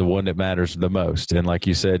 Right. It's the one that matters the most. And like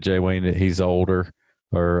you said, Jay Wayne, he's older,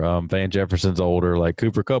 or Van Jefferson's older. Like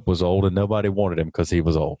Cooper Kupp was old, and nobody wanted him because he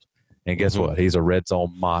was old. And guess what? He's a red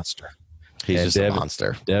zone monster. He's just a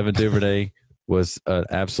monster. Devin Duvernay was an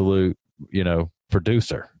absolute,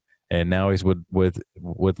 producer, and now he's with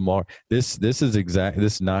Mark. This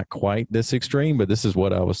is not quite this extreme, but this is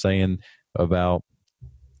what I was saying about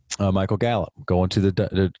Michael Gallup going to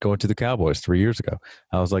the Cowboys 3 years ago.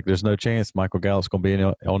 I was like, there's no chance Michael Gallup's going to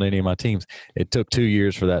be on any of my teams. It took 2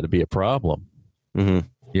 years for that to be a problem.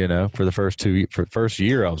 Mm-hmm. For the first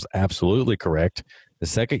year, I was absolutely correct. The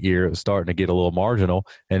second year, it was starting to get a little marginal.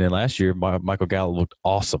 And then last year, Michael Gallup looked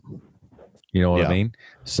awesome. You know what Yeah. I mean?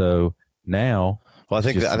 So now, Well, I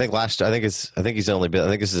think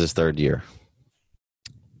this is his third year.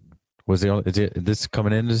 was this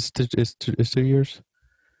coming in is 2 years?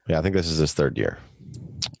 Yeah, I think this is his third year.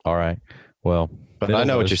 All right. Well, but I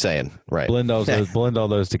know what you're saying, right? Blend all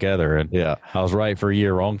those together, and yeah, I was right for a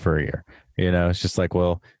year, wrong for a year. You know, it's just like,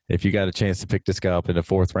 well, if you got a chance to pick this guy up in the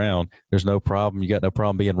fourth round, there's no problem. You got no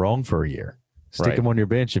problem being wrong for a year. Stick him on your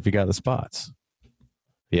bench if you got the spots.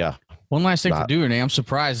 Yeah. One last thing for Duvernay. I'm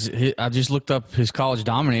surprised. I just looked up his college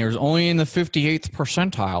dominators, only in the 58th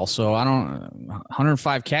percentile. So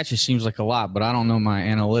 105 catches seems like a lot, but I don't know my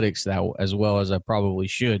analytics that as well as I probably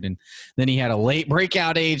should. And then he had a late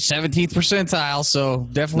breakout age, 17th percentile. So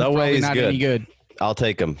definitely probably not any good. I'll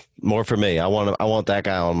take him. More for me. I want that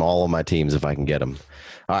guy on all of my teams if I can get him.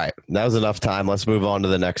 All right. That was enough time. Let's move on to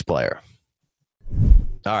the next player.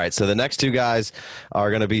 All right, so the next two guys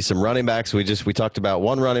are going to be some running backs. We talked about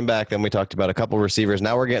one running back, then we talked about a couple receivers.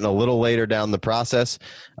 Now we're getting a little later down the process.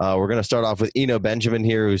 We're going to start off with Eno Benjamin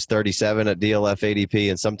here, who's 37 at DLF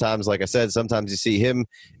ADP. And sometimes, like I said, sometimes you see him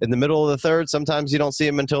in the middle of the third. Sometimes you don't see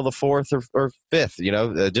him until the fourth or fifth. You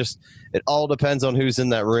know, it all depends on who's in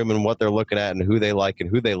that room and what they're looking at and who they like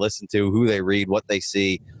and who they listen to, who they read, what they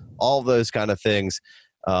see, all those kind of things.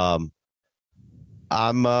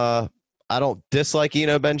 I don't dislike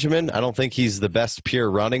Eno Benjamin. I don't think he's the best pure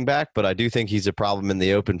running back, but I do think he's a problem in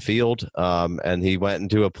the open field. And he went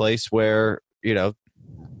into a place where, you know,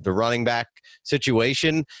 the running back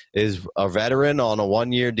situation is a veteran on a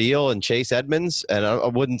 1-year deal and Chase Edmonds. And I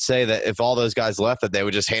wouldn't say that if all those guys left that they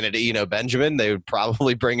would just hand it to Eno Benjamin. They would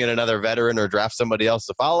probably bring in another veteran or draft somebody else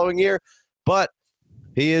the following year. But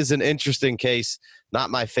he is an interesting case. Not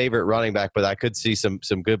my favorite running back, but I could see some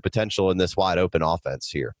good potential in this wide open offense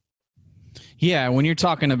here. Yeah, when you're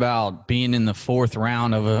talking about being in the fourth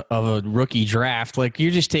round of a rookie draft, like you're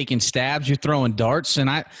just taking stabs, you're throwing darts, and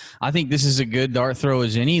I think this is a good dart throw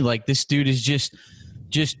as any. Like this dude is just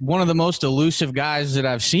one of the most elusive guys that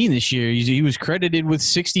I've seen this year. He was credited with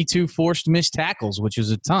 62 forced missed tackles, which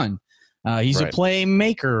is a ton. He's a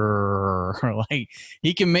playmaker. Like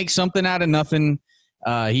he can make something out of nothing.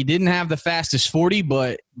 He didn't have the fastest 40,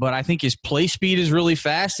 but I think his play speed is really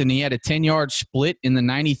fast, and he had a 10-yard split in the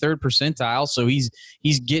 93rd percentile, so he's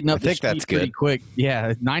getting up to speed pretty quick.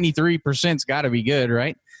 Yeah, 93%'s got to be good,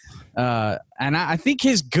 right? And I think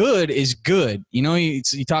his good is good. You know, you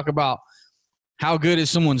talk about how good is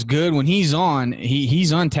someone's good. When he's on,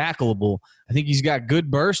 he's untackleable. I think he's got good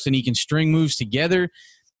burst, and he can string moves together.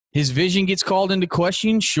 His vision gets called into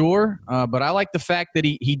question, sure, but I like the fact that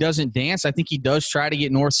he doesn't dance. I think he does try to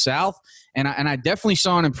get north-south, and I definitely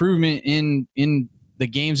saw an improvement in the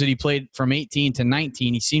games that he played from 18 to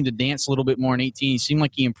 19. He seemed to dance a little bit more in 18. He seemed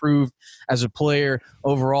like he improved as a player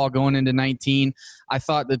overall going into 19. I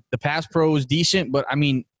thought that the pass pro was decent, but, I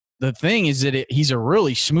mean, the thing is that he's a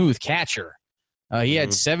really smooth catcher. He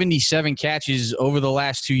had 77 catches over the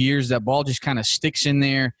last 2 years. That ball just kind of sticks in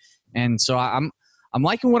there, and so I'm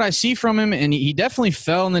liking what I see from him, and he definitely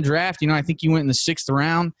fell in the draft. You know, I think he went in the 6th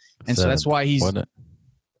round, and so that's why he's 6th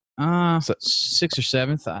or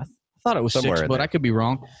 7th. I thought it was 6th, but I could be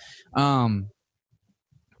wrong.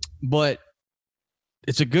 But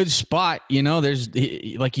it's a good spot. You know,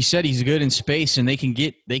 like you said, he's good in space, and they can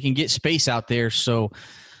get space out there. So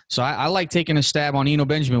I like taking a stab on Eno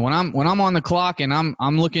Benjamin when I'm on the clock and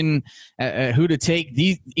I'm looking at who to take.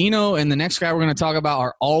 Eno and the next guy we're going to talk about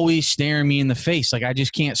are always staring me in the face. Like I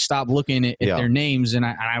just can't stop looking at their names, and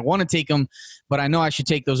I want to take them, but I know I should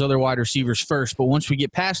take those other wide receivers first. But once we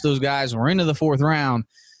get past those guys and we're into the 4th round,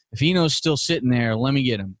 if Eno's still sitting there, let me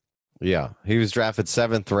get him. Yeah, he was drafted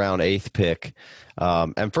 7th round, 8th pick.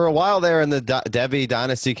 And for a while there in the Devy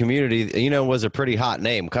Dynasty community, Eno was a pretty hot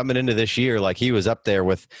name. Coming into this year, like he was up there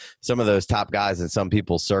with some of those top guys in some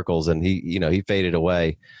people's circles, and he faded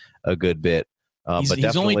away a good bit.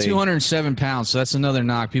 He's only 207 pounds, so that's another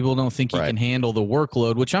knock. People don't think he can handle the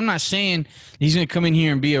workload, which I'm not saying he's going to come in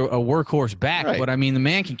here and be a workhorse back, but I mean the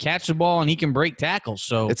man can catch the ball and he can break tackles.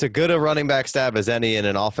 So it's a good running back stab as any in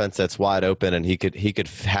an offense that's wide open, and he could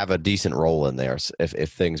have a decent role in there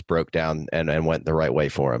if things broke down and went the right way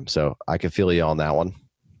for him. So I could feel you on that one.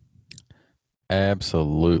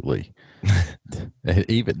 Absolutely.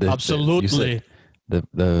 Absolutely.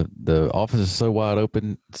 The offense is so wide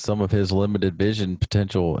open. Some of his limited vision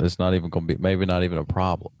potential is not even going to be, maybe not even a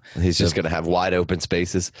problem. He's just going to have wide open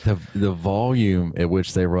spaces. The volume at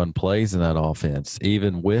which they run plays in that offense,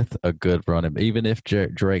 even with a good run, even if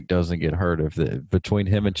Drake doesn't get hurt, between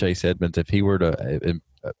him and Chase Edmonds, if he were to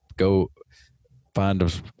go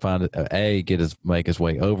make his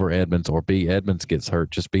way over Edmonds, or B, Edmonds gets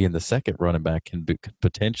hurt, just being the second running back could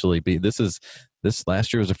potentially be. This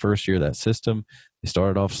last year was the first year of that system. They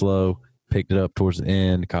started off slow, picked it up towards the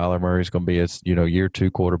end. Kyler Murray's going to be a year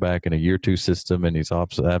 2 quarterback in a year 2 system, and he's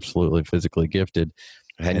absolutely physically gifted.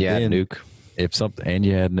 And you had Nuke. If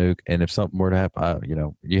something were to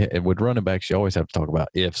happen, with running backs, you always have to talk about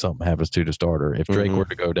if something happens to the starter, if Drake were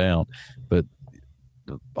to go down. But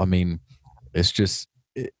I mean, it's the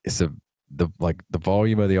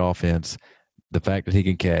volume of the offense, the fact that he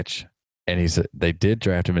can catch, and they did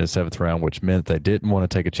draft him in the 7th round, which meant they didn't want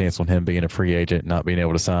to take a chance on him being a free agent, not being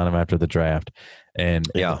able to sign him after the draft. And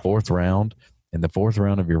in the 4th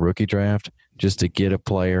round of your rookie draft, just to get a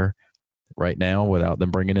player right now without them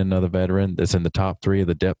bringing in another veteran that's in the top 3 of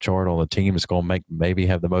the depth chart on the team is going to maybe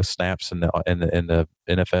have the most snaps in the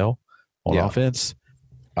NFL on offense.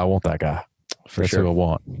 I want that guy. That's who I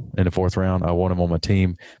want in the 4th round. I want him on my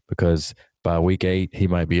team because by week 8 he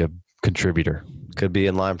might be a contributor. Could be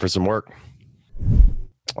in line for some work.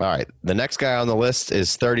 All right, the next guy on the list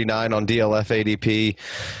is 39 on DLF ADP.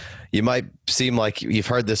 You might seem like you've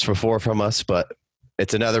heard this before from us, but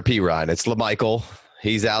it's another Perine. It's JaMycal.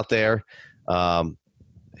 He's out there.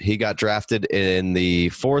 He got drafted in the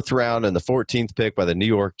 4th round and the 14th pick by the New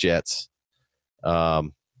York Jets.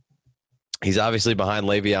 He's obviously behind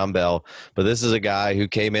Le'Veon Bell, but this is a guy who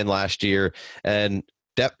came in last year and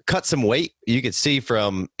cut some weight. You could see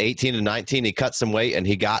from 18 to 19, he cut some weight and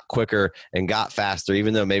he got quicker and got faster,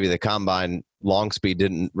 even though maybe the combine long speed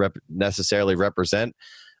didn't necessarily represent.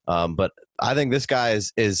 But I think this guy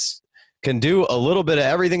can do a little bit of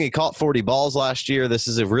everything. He caught 40 balls last year. This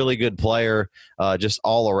is a really good player, just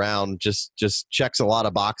all around, just checks a lot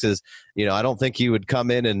of boxes. I don't think he would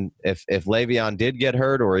come in and if Le'Veon did get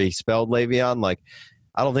hurt or he spelled Le'Veon,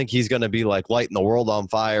 I don't think he's going to be lighting the world on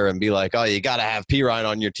fire and be like, oh, you got to have Perine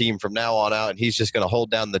on your team from now on out. And he's just going to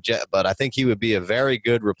hold down the Jet. But I think he would be a very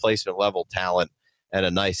good replacement level talent and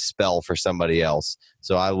a nice spell for somebody else.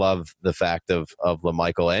 So I love the fact of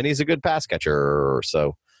JaMycal, and he's a good pass catcher.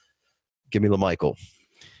 So give me JaMycal.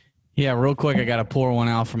 Yeah, real quick, I got to pour one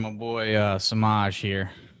out for my boy Samaj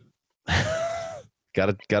here.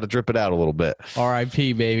 Got to drip it out a little bit.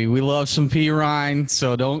 R.I.P. baby. We love some Perine,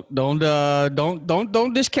 so don't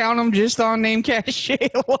discount him just on name cachet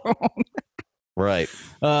alone. Right.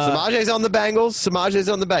 Samaje's on the Bengals. Samaje's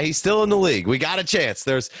on the back. He's still in the league. We got a chance.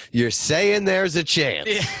 You're saying there's a chance.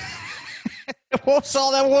 Yeah. We'll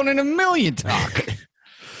saw that 1 in a million talk.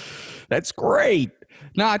 That's great.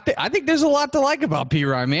 No, I think there's a lot to like about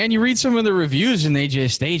Perine, man. You read some of the reviews and they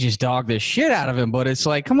just dog the shit out of him. But it's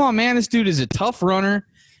like, come on, man, this dude is a tough runner.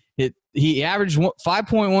 He averaged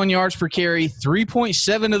 5.1 yards per carry.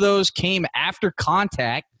 3.7 of those came after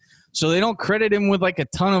contact. So they don't credit him with a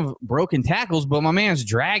ton of broken tackles, but my man's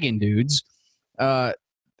dragging dudes. And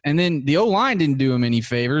then the O-line didn't do him any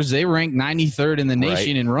favors. They ranked 93rd in the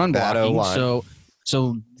nation in run blocking.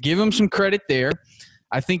 So give him some credit there.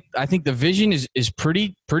 I think the vision is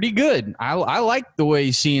pretty good. I like the way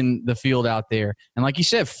he's seeing the field out there. And like you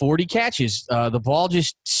said, 40 catches. The ball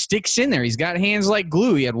just sticks in there. He's got hands like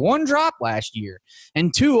glue. He had 1 drop last year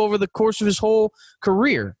and 2 over the course of his whole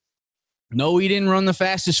career. No, he didn't run the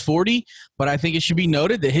fastest 40, but I think it should be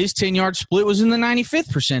noted that his 10-yard split was in the 95th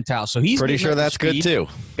percentile. So he's pretty sure that's good too.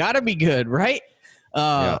 Got to be good, right?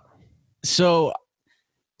 Yeah. So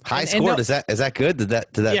high scored. Is that good? Did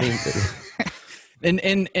that mean?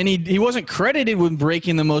 And he wasn't credited with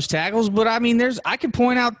breaking the most tackles, but I mean, I could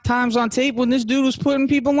point out times on tape when this dude was putting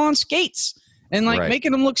people on skates and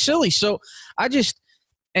making them look silly. So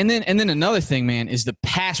and then another thing, man, is the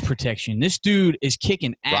pass protection. This dude is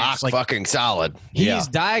kicking ass. Rock fucking solid. He's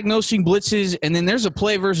diagnosing blitzes, and then there's a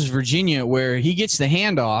play versus Virginia where he gets the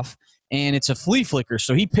handoff, and it's a flea flicker.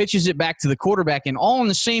 So he pitches it back to the quarterback, and all in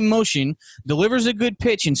the same motion, delivers a good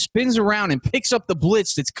pitch and spins around and picks up the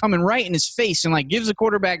blitz that's coming right in his face and gives the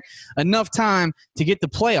quarterback enough time to get the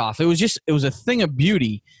play off. It was a thing of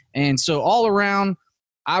beauty. And so all around,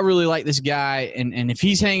 I really like this guy. And if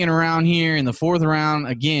he's hanging around here in the 4th round,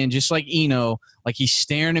 again, just like Eno, he's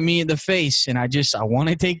staring at me in the face, and I want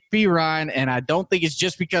to take Perine, and I don't think it's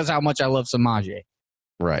just because how much I love Samaje.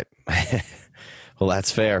 Right. Well,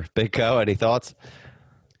 that's fair. Big Co, any thoughts?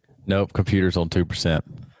 Nope. Computer's on 2%.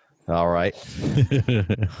 All right.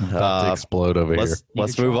 About to explode over here.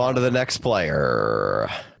 Let's move on to the next player.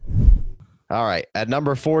 All right. At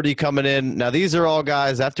number 40 coming in. Now, these are all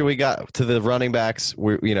guys, after we got to the running backs,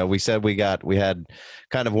 we said we had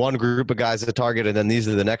kind of one group of guys to target, and then these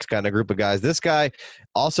are the next kind of group of guys. This guy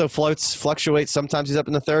also fluctuates. Sometimes he's up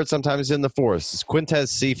in the 3rd, sometimes he's in the 4th. It's Quintez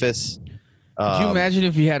Cephus. Could you imagine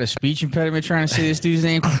if you had a speech impediment trying to say this dude's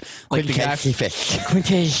name? Like the guy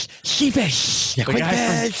Quintez Cephus.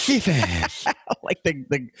 Quintez Cephus. Like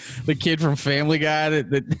the kid from Family Guy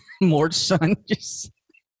that Mort's son just.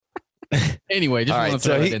 Anyway, just want to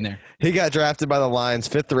throw it in there. He got drafted by the Lions,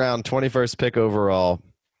 5th round, 21st pick overall.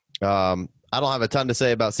 I don't have a ton to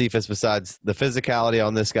say about Cephus besides the physicality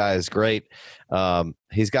on this guy is great.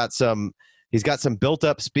 He's got some built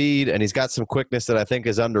up speed and he's got some quickness that I think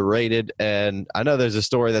is underrated. And I know there's a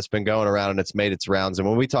story that's been going around and it's made its rounds. And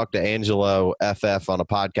when we talked to Angelo FF on a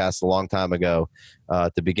podcast a long time ago,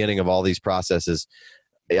 at the beginning of all these processes,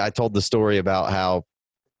 I told the story about how,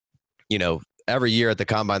 every year at the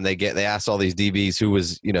combine they asked all these DBs who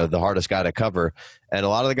was, the hardest guy to cover. And a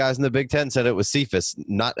lot of the guys in the Big Ten said it was Cephus,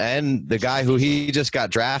 and the guy who he just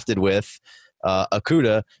got drafted with,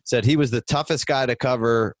 Okudah, said he was the toughest guy to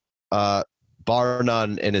cover, bar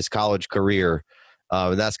none in his college career.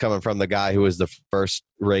 And that's coming from the guy who was the first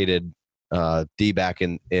rated D-back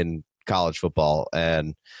in college football.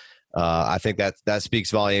 And I think that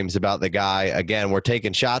speaks volumes about the guy. Again, we're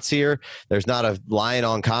taking shots here. There's not a line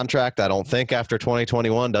on contract, I don't think, after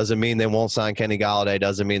 2021. Doesn't mean they won't sign Kenny Golladay.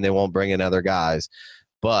 Doesn't mean they won't bring in other guys.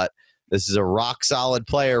 But this is a rock-solid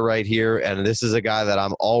player right here, and this is a guy that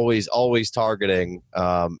I'm always targeting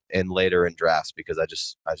later in drafts because I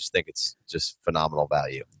just think it's just phenomenal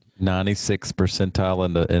value. 96th percentile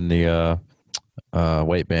in the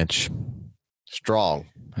weight bench. Strong.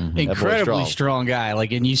 Mm-hmm. Incredibly strong guy.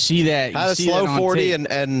 And you see that. Had a slow 40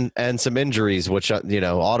 and some injuries, which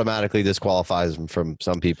automatically disqualifies him from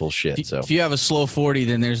some people's shit. So if you have a slow 40,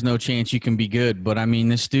 then there's no chance you can be good. But I mean,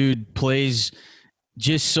 this dude plays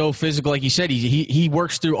just so physical. Like you said, he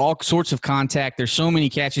works through all sorts of contact. There's so many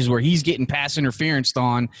catches where he's getting pass interference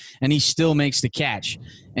on, and he still makes the catch.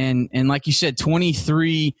 And like you said,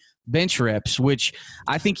 23 bench reps, which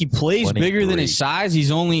I think he plays 23. Bigger than his size.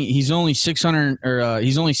 He's only 600 or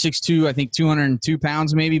he's only 6'2", I think 202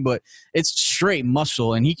 pounds maybe, but it's straight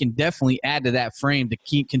muscle, and he can definitely add to that frame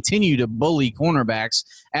to continue to bully cornerbacks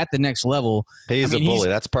at the next level. He's a bully.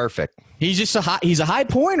 That's perfect. He's just he's a high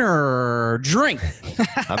pointer. Drink.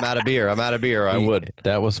 I'm out of beer. I would.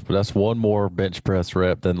 That's one more bench press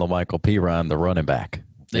rep than JaMycal Perine, the running back.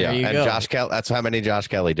 There you go. Josh Kelley. That's how many Josh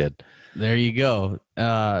Kelley did. There you go.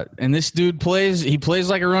 And this dude plays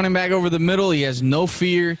like a running back over the middle. He has no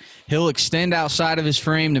fear. He'll extend outside of his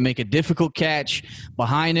frame to make a difficult catch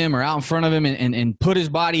behind him or out in front of him and put his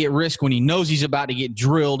body at risk when he knows he's about to get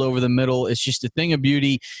drilled over the middle. It's just a thing of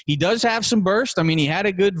beauty. He does have some burst. I mean, he had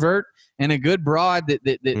a good vert and a good broad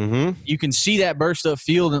that you can see that burst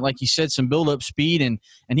upfield and, like you said, some build-up speed, and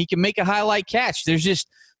he can make a highlight catch.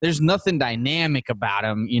 There's nothing dynamic about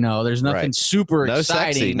him, There's nothing super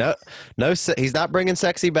exciting. Sexy. He's not bringing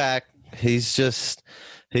sexy back. He's just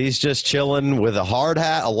chilling with a hard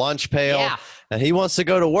hat, a lunch pail, and he wants to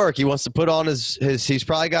go to work. He wants to put on his. He's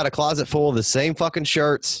probably got a closet full of the same fucking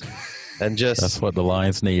shirts, and that's what the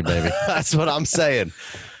Lions need, baby. That's what I'm saying.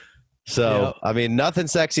 So, I mean, nothing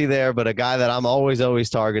sexy there, but a guy that I'm always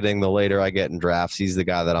targeting the later I get in drafts. He's the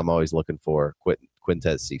guy that I'm always looking for,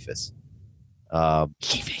 Quintez Cephus.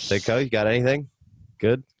 Big you got anything?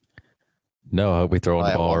 Good? No, I hope we throw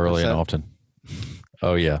on the ball early and often.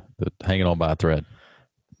 Oh, yeah, hanging on by a thread.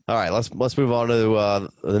 All right, let's move on to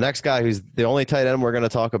the next guy who's the only tight end we're going to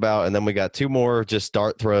talk about, and then we got two more just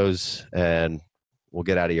dart throws, and we'll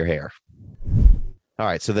get out of your hair. All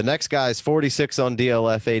right, so the next guy is 46 on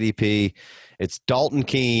DLF ADP. It's Dalton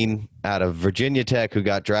Keene out of Virginia Tech, who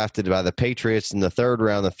got drafted by the Patriots in the 3rd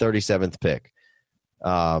round, the 37th pick.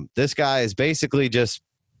 This guy is basically just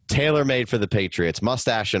tailor-made for the Patriots,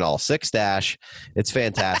 mustache and all, 6 dash. It's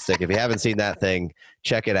fantastic. If you haven't seen that thing,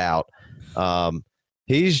 check it out.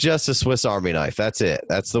 He's just a Swiss Army knife. That's it.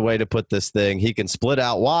 That's the way to put this thing. He can split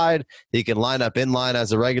out wide. He can line up in line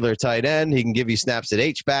as a regular tight end. He can give you snaps at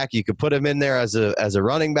H-back. You could put him in there as a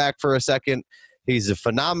running back for a second. He's a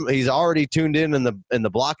phenomenal. He's already tuned in the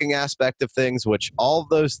blocking aspect of things, which all of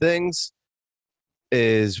those things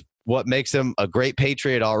is what makes him a great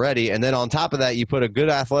Patriot already. And then on top of that, you put a good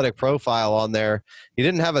athletic profile on there. He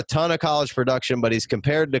didn't have a ton of college production, but he's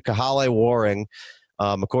compared to Kahale Warring,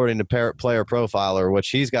 according to Player Profiler, which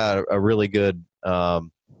he's got a really good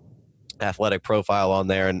athletic profile on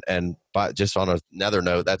there. And just on another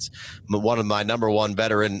note, that's one of my number one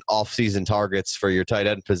veteran off-season targets for your tight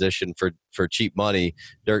end position for cheap money,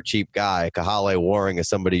 dirt cheap guy. Kahale Warring is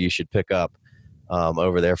somebody you should pick up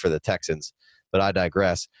over there for the Texans. But I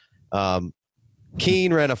digress.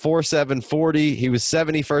 Keene ran a 4.740. He was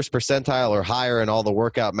 71st percentile or higher in all the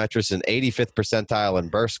workout metrics and 85th percentile in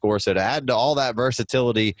burst score. So to add to all that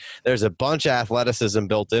versatility, there's a bunch of athleticism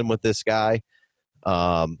built in with this guy.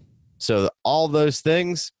 So all those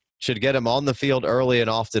things should get him on the field early and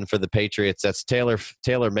often for the Patriots. That's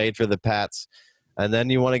tailor-made for the Pats. And then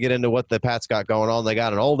you want to get into what the Pats got going on. They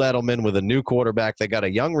got an old Edelman with a new quarterback. They got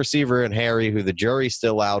a young receiver in Harry, who the jury's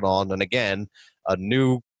still out on. And again, a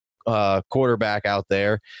new quarterback out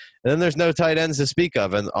there. And then there's no tight ends to speak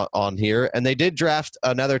of on here. And they did draft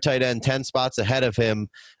another tight end 10 spots ahead of him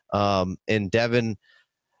in Devin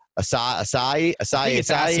Asiasi,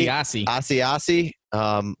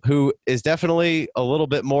 who is definitely a little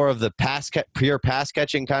bit more of the pure pass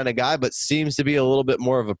catching kind of guy, but seems to be a little bit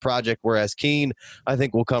more of a project. Whereas Keene, I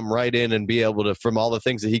think, will come right in and be able to, from all the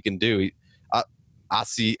things that he can do.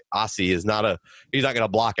 Asi is he's not going to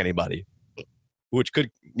block anybody, which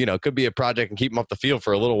could be a project and keep him off the field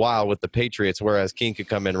for a little while with the Patriots, whereas Keene could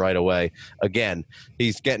come in right away. Again,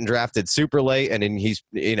 he's getting drafted super late, and he's,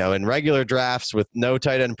 in regular drafts with no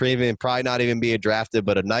tight end premium, probably not even being drafted,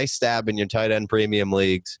 but a nice stab in your tight end premium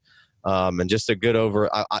leagues. And just a good over.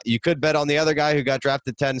 You could bet on the other guy who got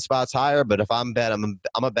drafted 10 spots higher, but if I'm I'm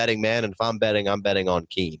a betting man, and if I'm betting on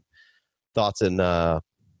Keene. Thoughts and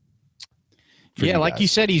yeah, like you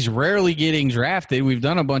said, he's rarely getting drafted. We've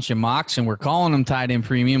done a bunch of mocks, and we're calling him tight end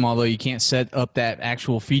premium, although you can't set up that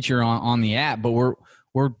actual feature on the app. But we're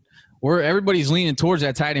everybody's leaning towards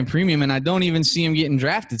that tight end premium, and I don't even see him getting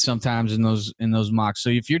drafted sometimes in those mocks. So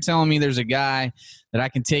if you're telling me there's a guy that I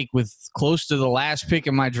can take with close to the last pick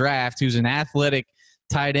in my draft who's an athletic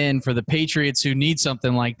tight end for the Patriots who need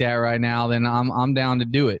something like that right now, then I'm down to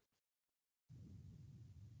do it.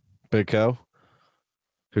 Big Co,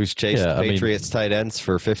 who's chased Patriots tight ends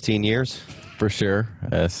for 15 years? For sure.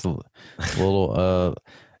 That's a little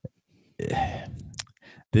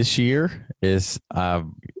this year is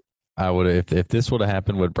I would if this would have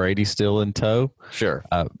happened with Brady still in tow, sure.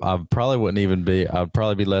 I probably wouldn't even be. I'd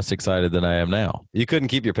probably be less excited than I am now. You couldn't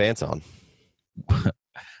keep your pants on.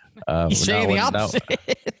 He's saying the opposite.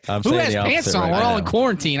 Who has pants on? We're all in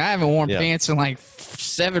quarantine. I haven't worn pants in like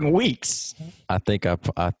 7 weeks. I think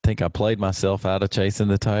I played myself out of chasing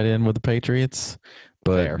the tight end with the Patriots,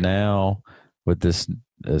 but now with this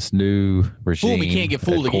new regime, we can't get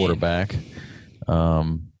fooled at quarterback.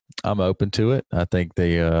 I'm open to it. I think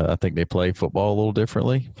they play football a little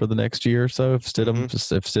differently for the next year or so. If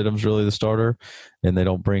Stidham's really the starter, and they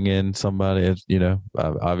don't bring in somebody,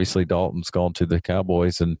 obviously Dalton's gone to the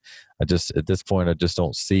Cowboys, and at this point I just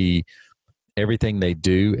don't see everything they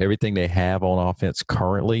do, everything they have on offense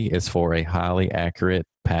currently is for a highly accurate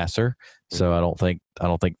passer. So I don't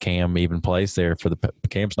think Cam even plays there for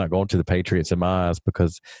Cam's not going to the Patriots in my eyes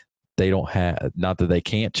because they don't have, not that they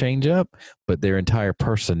can't change up, but their entire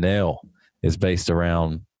personnel is based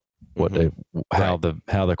around how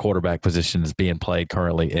the quarterback position is being played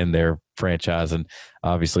currently in their franchise. And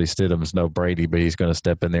obviously Stidham's no Brady, but he's going to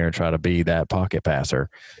step in there and try to be that pocket passer.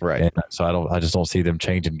 Right. And so I just don't see them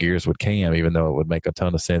changing gears with Cam, even though it would make a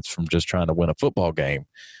ton of sense from just trying to win a football game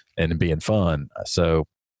and being fun. So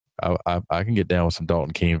I can get down with some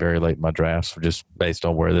Dalton Keene very late in my drafts just based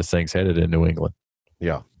on where this thing's headed in New England.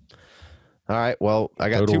 Yeah. All right. Well, I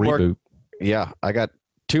got Total two reboot. more. Yeah, I got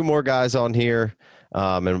two more guys on here,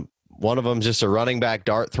 and one of them just a running back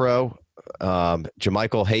dart throw.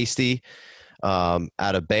 JaMycal Hasty out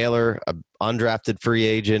of Baylor, an undrafted free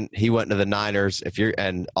agent. He went to the Niners.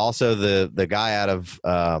 And also the guy out of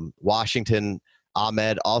Washington,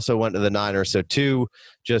 Ahmed, also went to the Niners. So two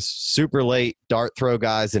just super late dart throw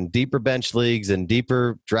guys in deeper bench leagues and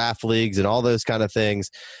deeper draft leagues and all those kind of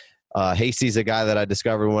things. Hasty's a guy that I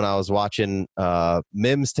discovered when I was watching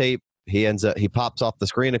Mims tape. He pops off the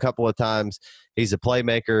screen a couple of times. He's a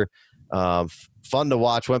playmaker. Fun to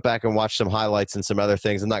watch. Went back and watched some highlights and some other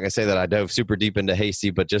things. I'm not going to say that I dove super deep into Hasty,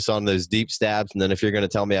 but just on those deep stabs. And then if you're going to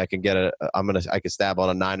tell me I can I can stab on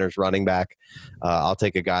a Niners running back, I'll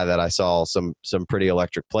take a guy that I saw some pretty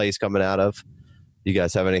electric plays coming out of. You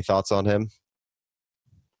guys have any thoughts on him?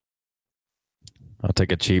 I'll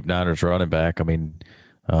take a cheap Niners running back. I mean,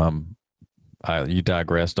 you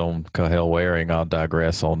digressed on Kahale Waring. I'll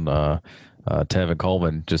digress on Tevin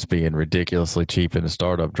Coleman just being ridiculously cheap in the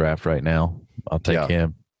startup draft right now. I'll take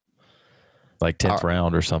him like 10th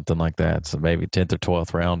round or something like that. So maybe 10th or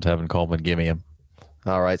 12th round, Tevin Coleman, give me him.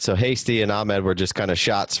 All right. So Hasty and Ahmed were just kind of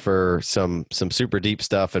shots for some super deep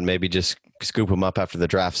stuff and maybe just scoop him up after the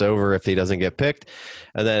draft's over if he doesn't get picked.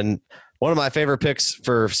 And then one of my favorite picks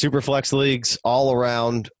for super flex leagues all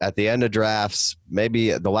around at the end of drafts,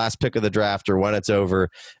 maybe the last pick of the draft or when it's over,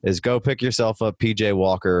 is go pick yourself up PJ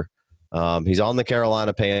Walker He's on the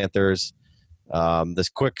Carolina Panthers. This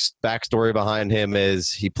quick backstory behind him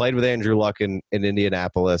is he played with Andrew Luck in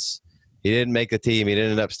Indianapolis. He didn't make the team. He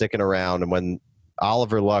didn't end up sticking around. And when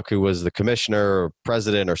Oliver Luck, who was the commissioner or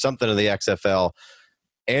president or something of the XFL,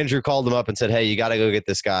 Andrew called him up and said, "Hey, you got to go get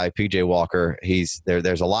this guy, PJ Walker. He's there.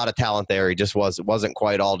 There's a lot of talent there. He just wasn't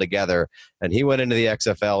quite all together." And he went into the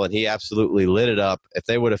XFL and he absolutely lit it up. If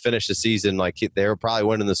they would have finished the season like they were probably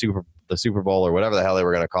winning the Super Bowl or whatever the hell they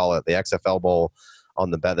were going to call it, the XFL Bowl,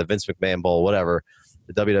 on the Vince McMahon Bowl, whatever,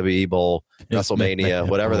 the WWE Bowl, WrestleMania,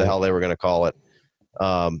 whatever the hell they were going to call it.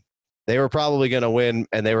 They were probably going to win,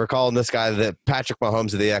 and they were calling this guy the Patrick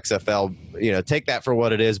Mahomes of the XFL. You know, take that for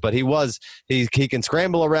what it is. But he can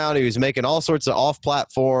scramble around. He was making all sorts of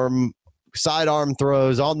off-platform sidearm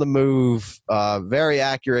throws on the move, very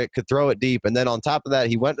accurate, could throw it deep. And then on top of that,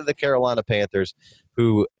 he went to the Carolina Panthers,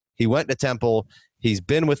 who he went to Temple. He's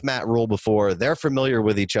been with Matt Rule before. They're familiar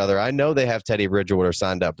with each other. I know they have Teddy Bridgewater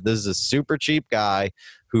signed up, but this is a super cheap guy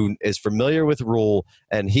who is familiar with Rule,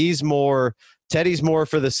 and Teddy's more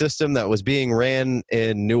for the system that was being ran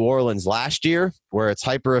in New Orleans last year, where it's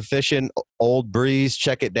hyper efficient, old breeze,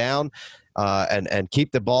 check it down, and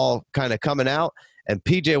keep the ball kind of coming out. And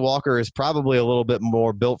PJ Walker is probably a little bit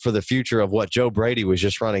more built for the future of what Joe Brady was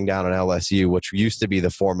just running down in LSU, which used to be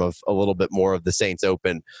the form of a little bit more of the Saints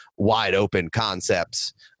open, wide open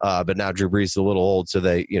concepts. But now Drew Brees is a little old, so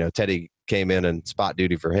Teddy came in and spot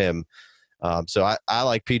duty for him. So I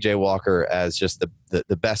like PJ Walker as just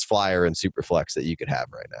the best flyer in Superflex that you could have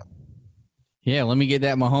right now. Yeah, let me get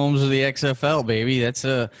that Mahomes of the XFL, baby. That's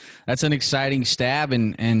an exciting stab,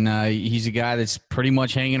 and he's a guy that's pretty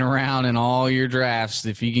much hanging around in all your drafts.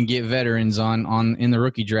 If you can get veterans on in the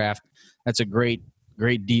rookie draft, that's a great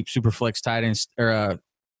deep Superflex tight end or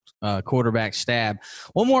quarterback stab.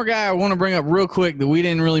 One more guy I want to bring up real quick that we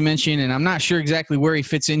didn't really mention, and I'm not sure exactly where he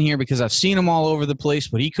fits in here because I've seen him all over the place,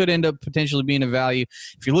 but he could end up potentially being a value.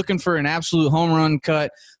 If you're looking for an absolute home run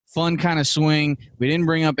cut, fun kind of swing, we didn't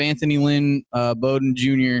bring up Anthony Lynn Bowden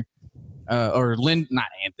Jr. Or Lynn, not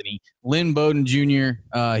Anthony, Lynn Bowden Jr.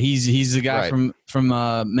 He's the guy from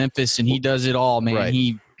Memphis, and he does it all, man. Right.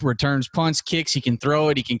 He returns punts, kicks, he can throw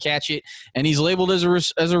it, he can catch it, and he's labeled as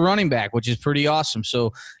a running back, which is pretty awesome.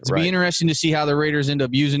 So it's be interesting to see how the Raiders end up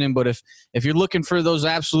using him. But if you're looking for those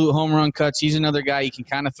absolute home run cuts, he's another guy you can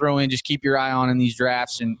kind of throw in. Just keep your eye on in these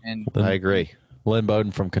drafts. And I agree. Lynn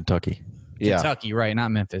Bowden from Kentucky. Kentucky, right? Not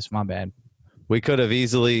Memphis. My bad. We could have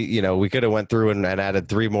easily, we could have went through and added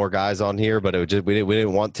 3 more guys on here, but we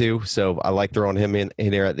didn't want to. So I like throwing him in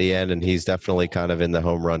here at the end, and he's definitely kind of in the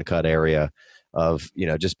home run cut area of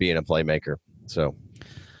just being a playmaker. So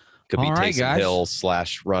could be Taysom Hill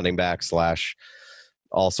 / running back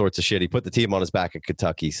 / all sorts of shit. He put the team on his back at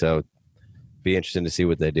Kentucky, so be interesting to see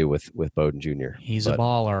what they do with Bowden Jr. He's a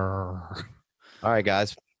baller. All right,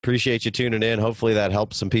 guys. Appreciate you tuning in. Hopefully that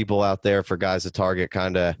helps some people out there for guys to target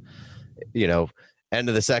kind of, end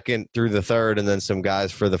of the second through the third, and then some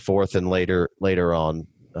guys for the fourth and later on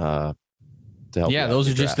to help. Yeah, those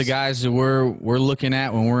are just the guys that we're looking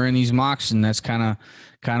at when we're in these mocks, and that's kind of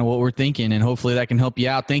what we're thinking, and hopefully that can help you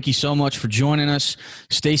out. Thank you so much for joining us.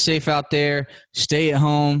 Stay safe out there. Stay at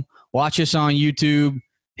home. Watch us on YouTube.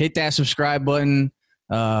 Hit that subscribe button.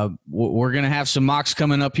 We're going to have some mocks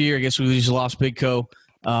coming up here. I guess we just lost Big Co.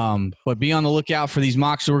 But be on the lookout for these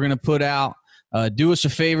mocks that we're going to put out. Do us a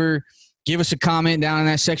favor. Give us a comment down in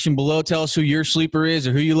that section below. Tell us who your sleeper is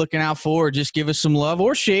or who you're looking out for, or just give us some love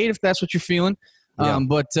or shade if that's what you're feeling. And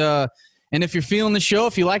if you're feeling the show,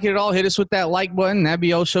 if you like it at all, hit us with that like button. That'd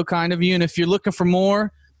be oh so kind of you. And if you're looking for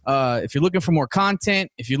more,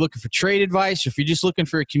 content, if you're looking for trade advice, or if you're just looking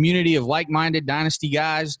for a community of like-minded Dynasty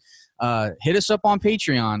guys, hit us up on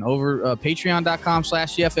Patreon over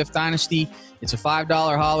patreon.com/CFF Dynasty. It's a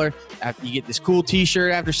 $5 holler. You get this cool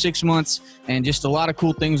T-shirt after 6 months, and just a lot of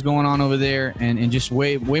cool things going on over there, and just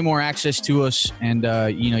way more access to us. And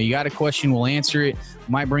you got a question, we'll answer it.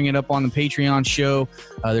 Might bring it up on the Patreon show.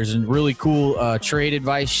 There's a really cool trade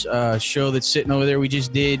advice show that's sitting over there we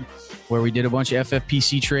just did, where we did a bunch of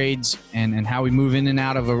FFPC trades and how we move in and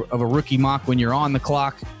out of a rookie mock when you're on the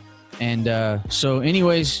clock. And so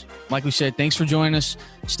anyways, like we said, thanks for joining us.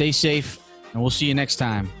 Stay safe, and we'll see you next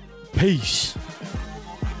time. Peace.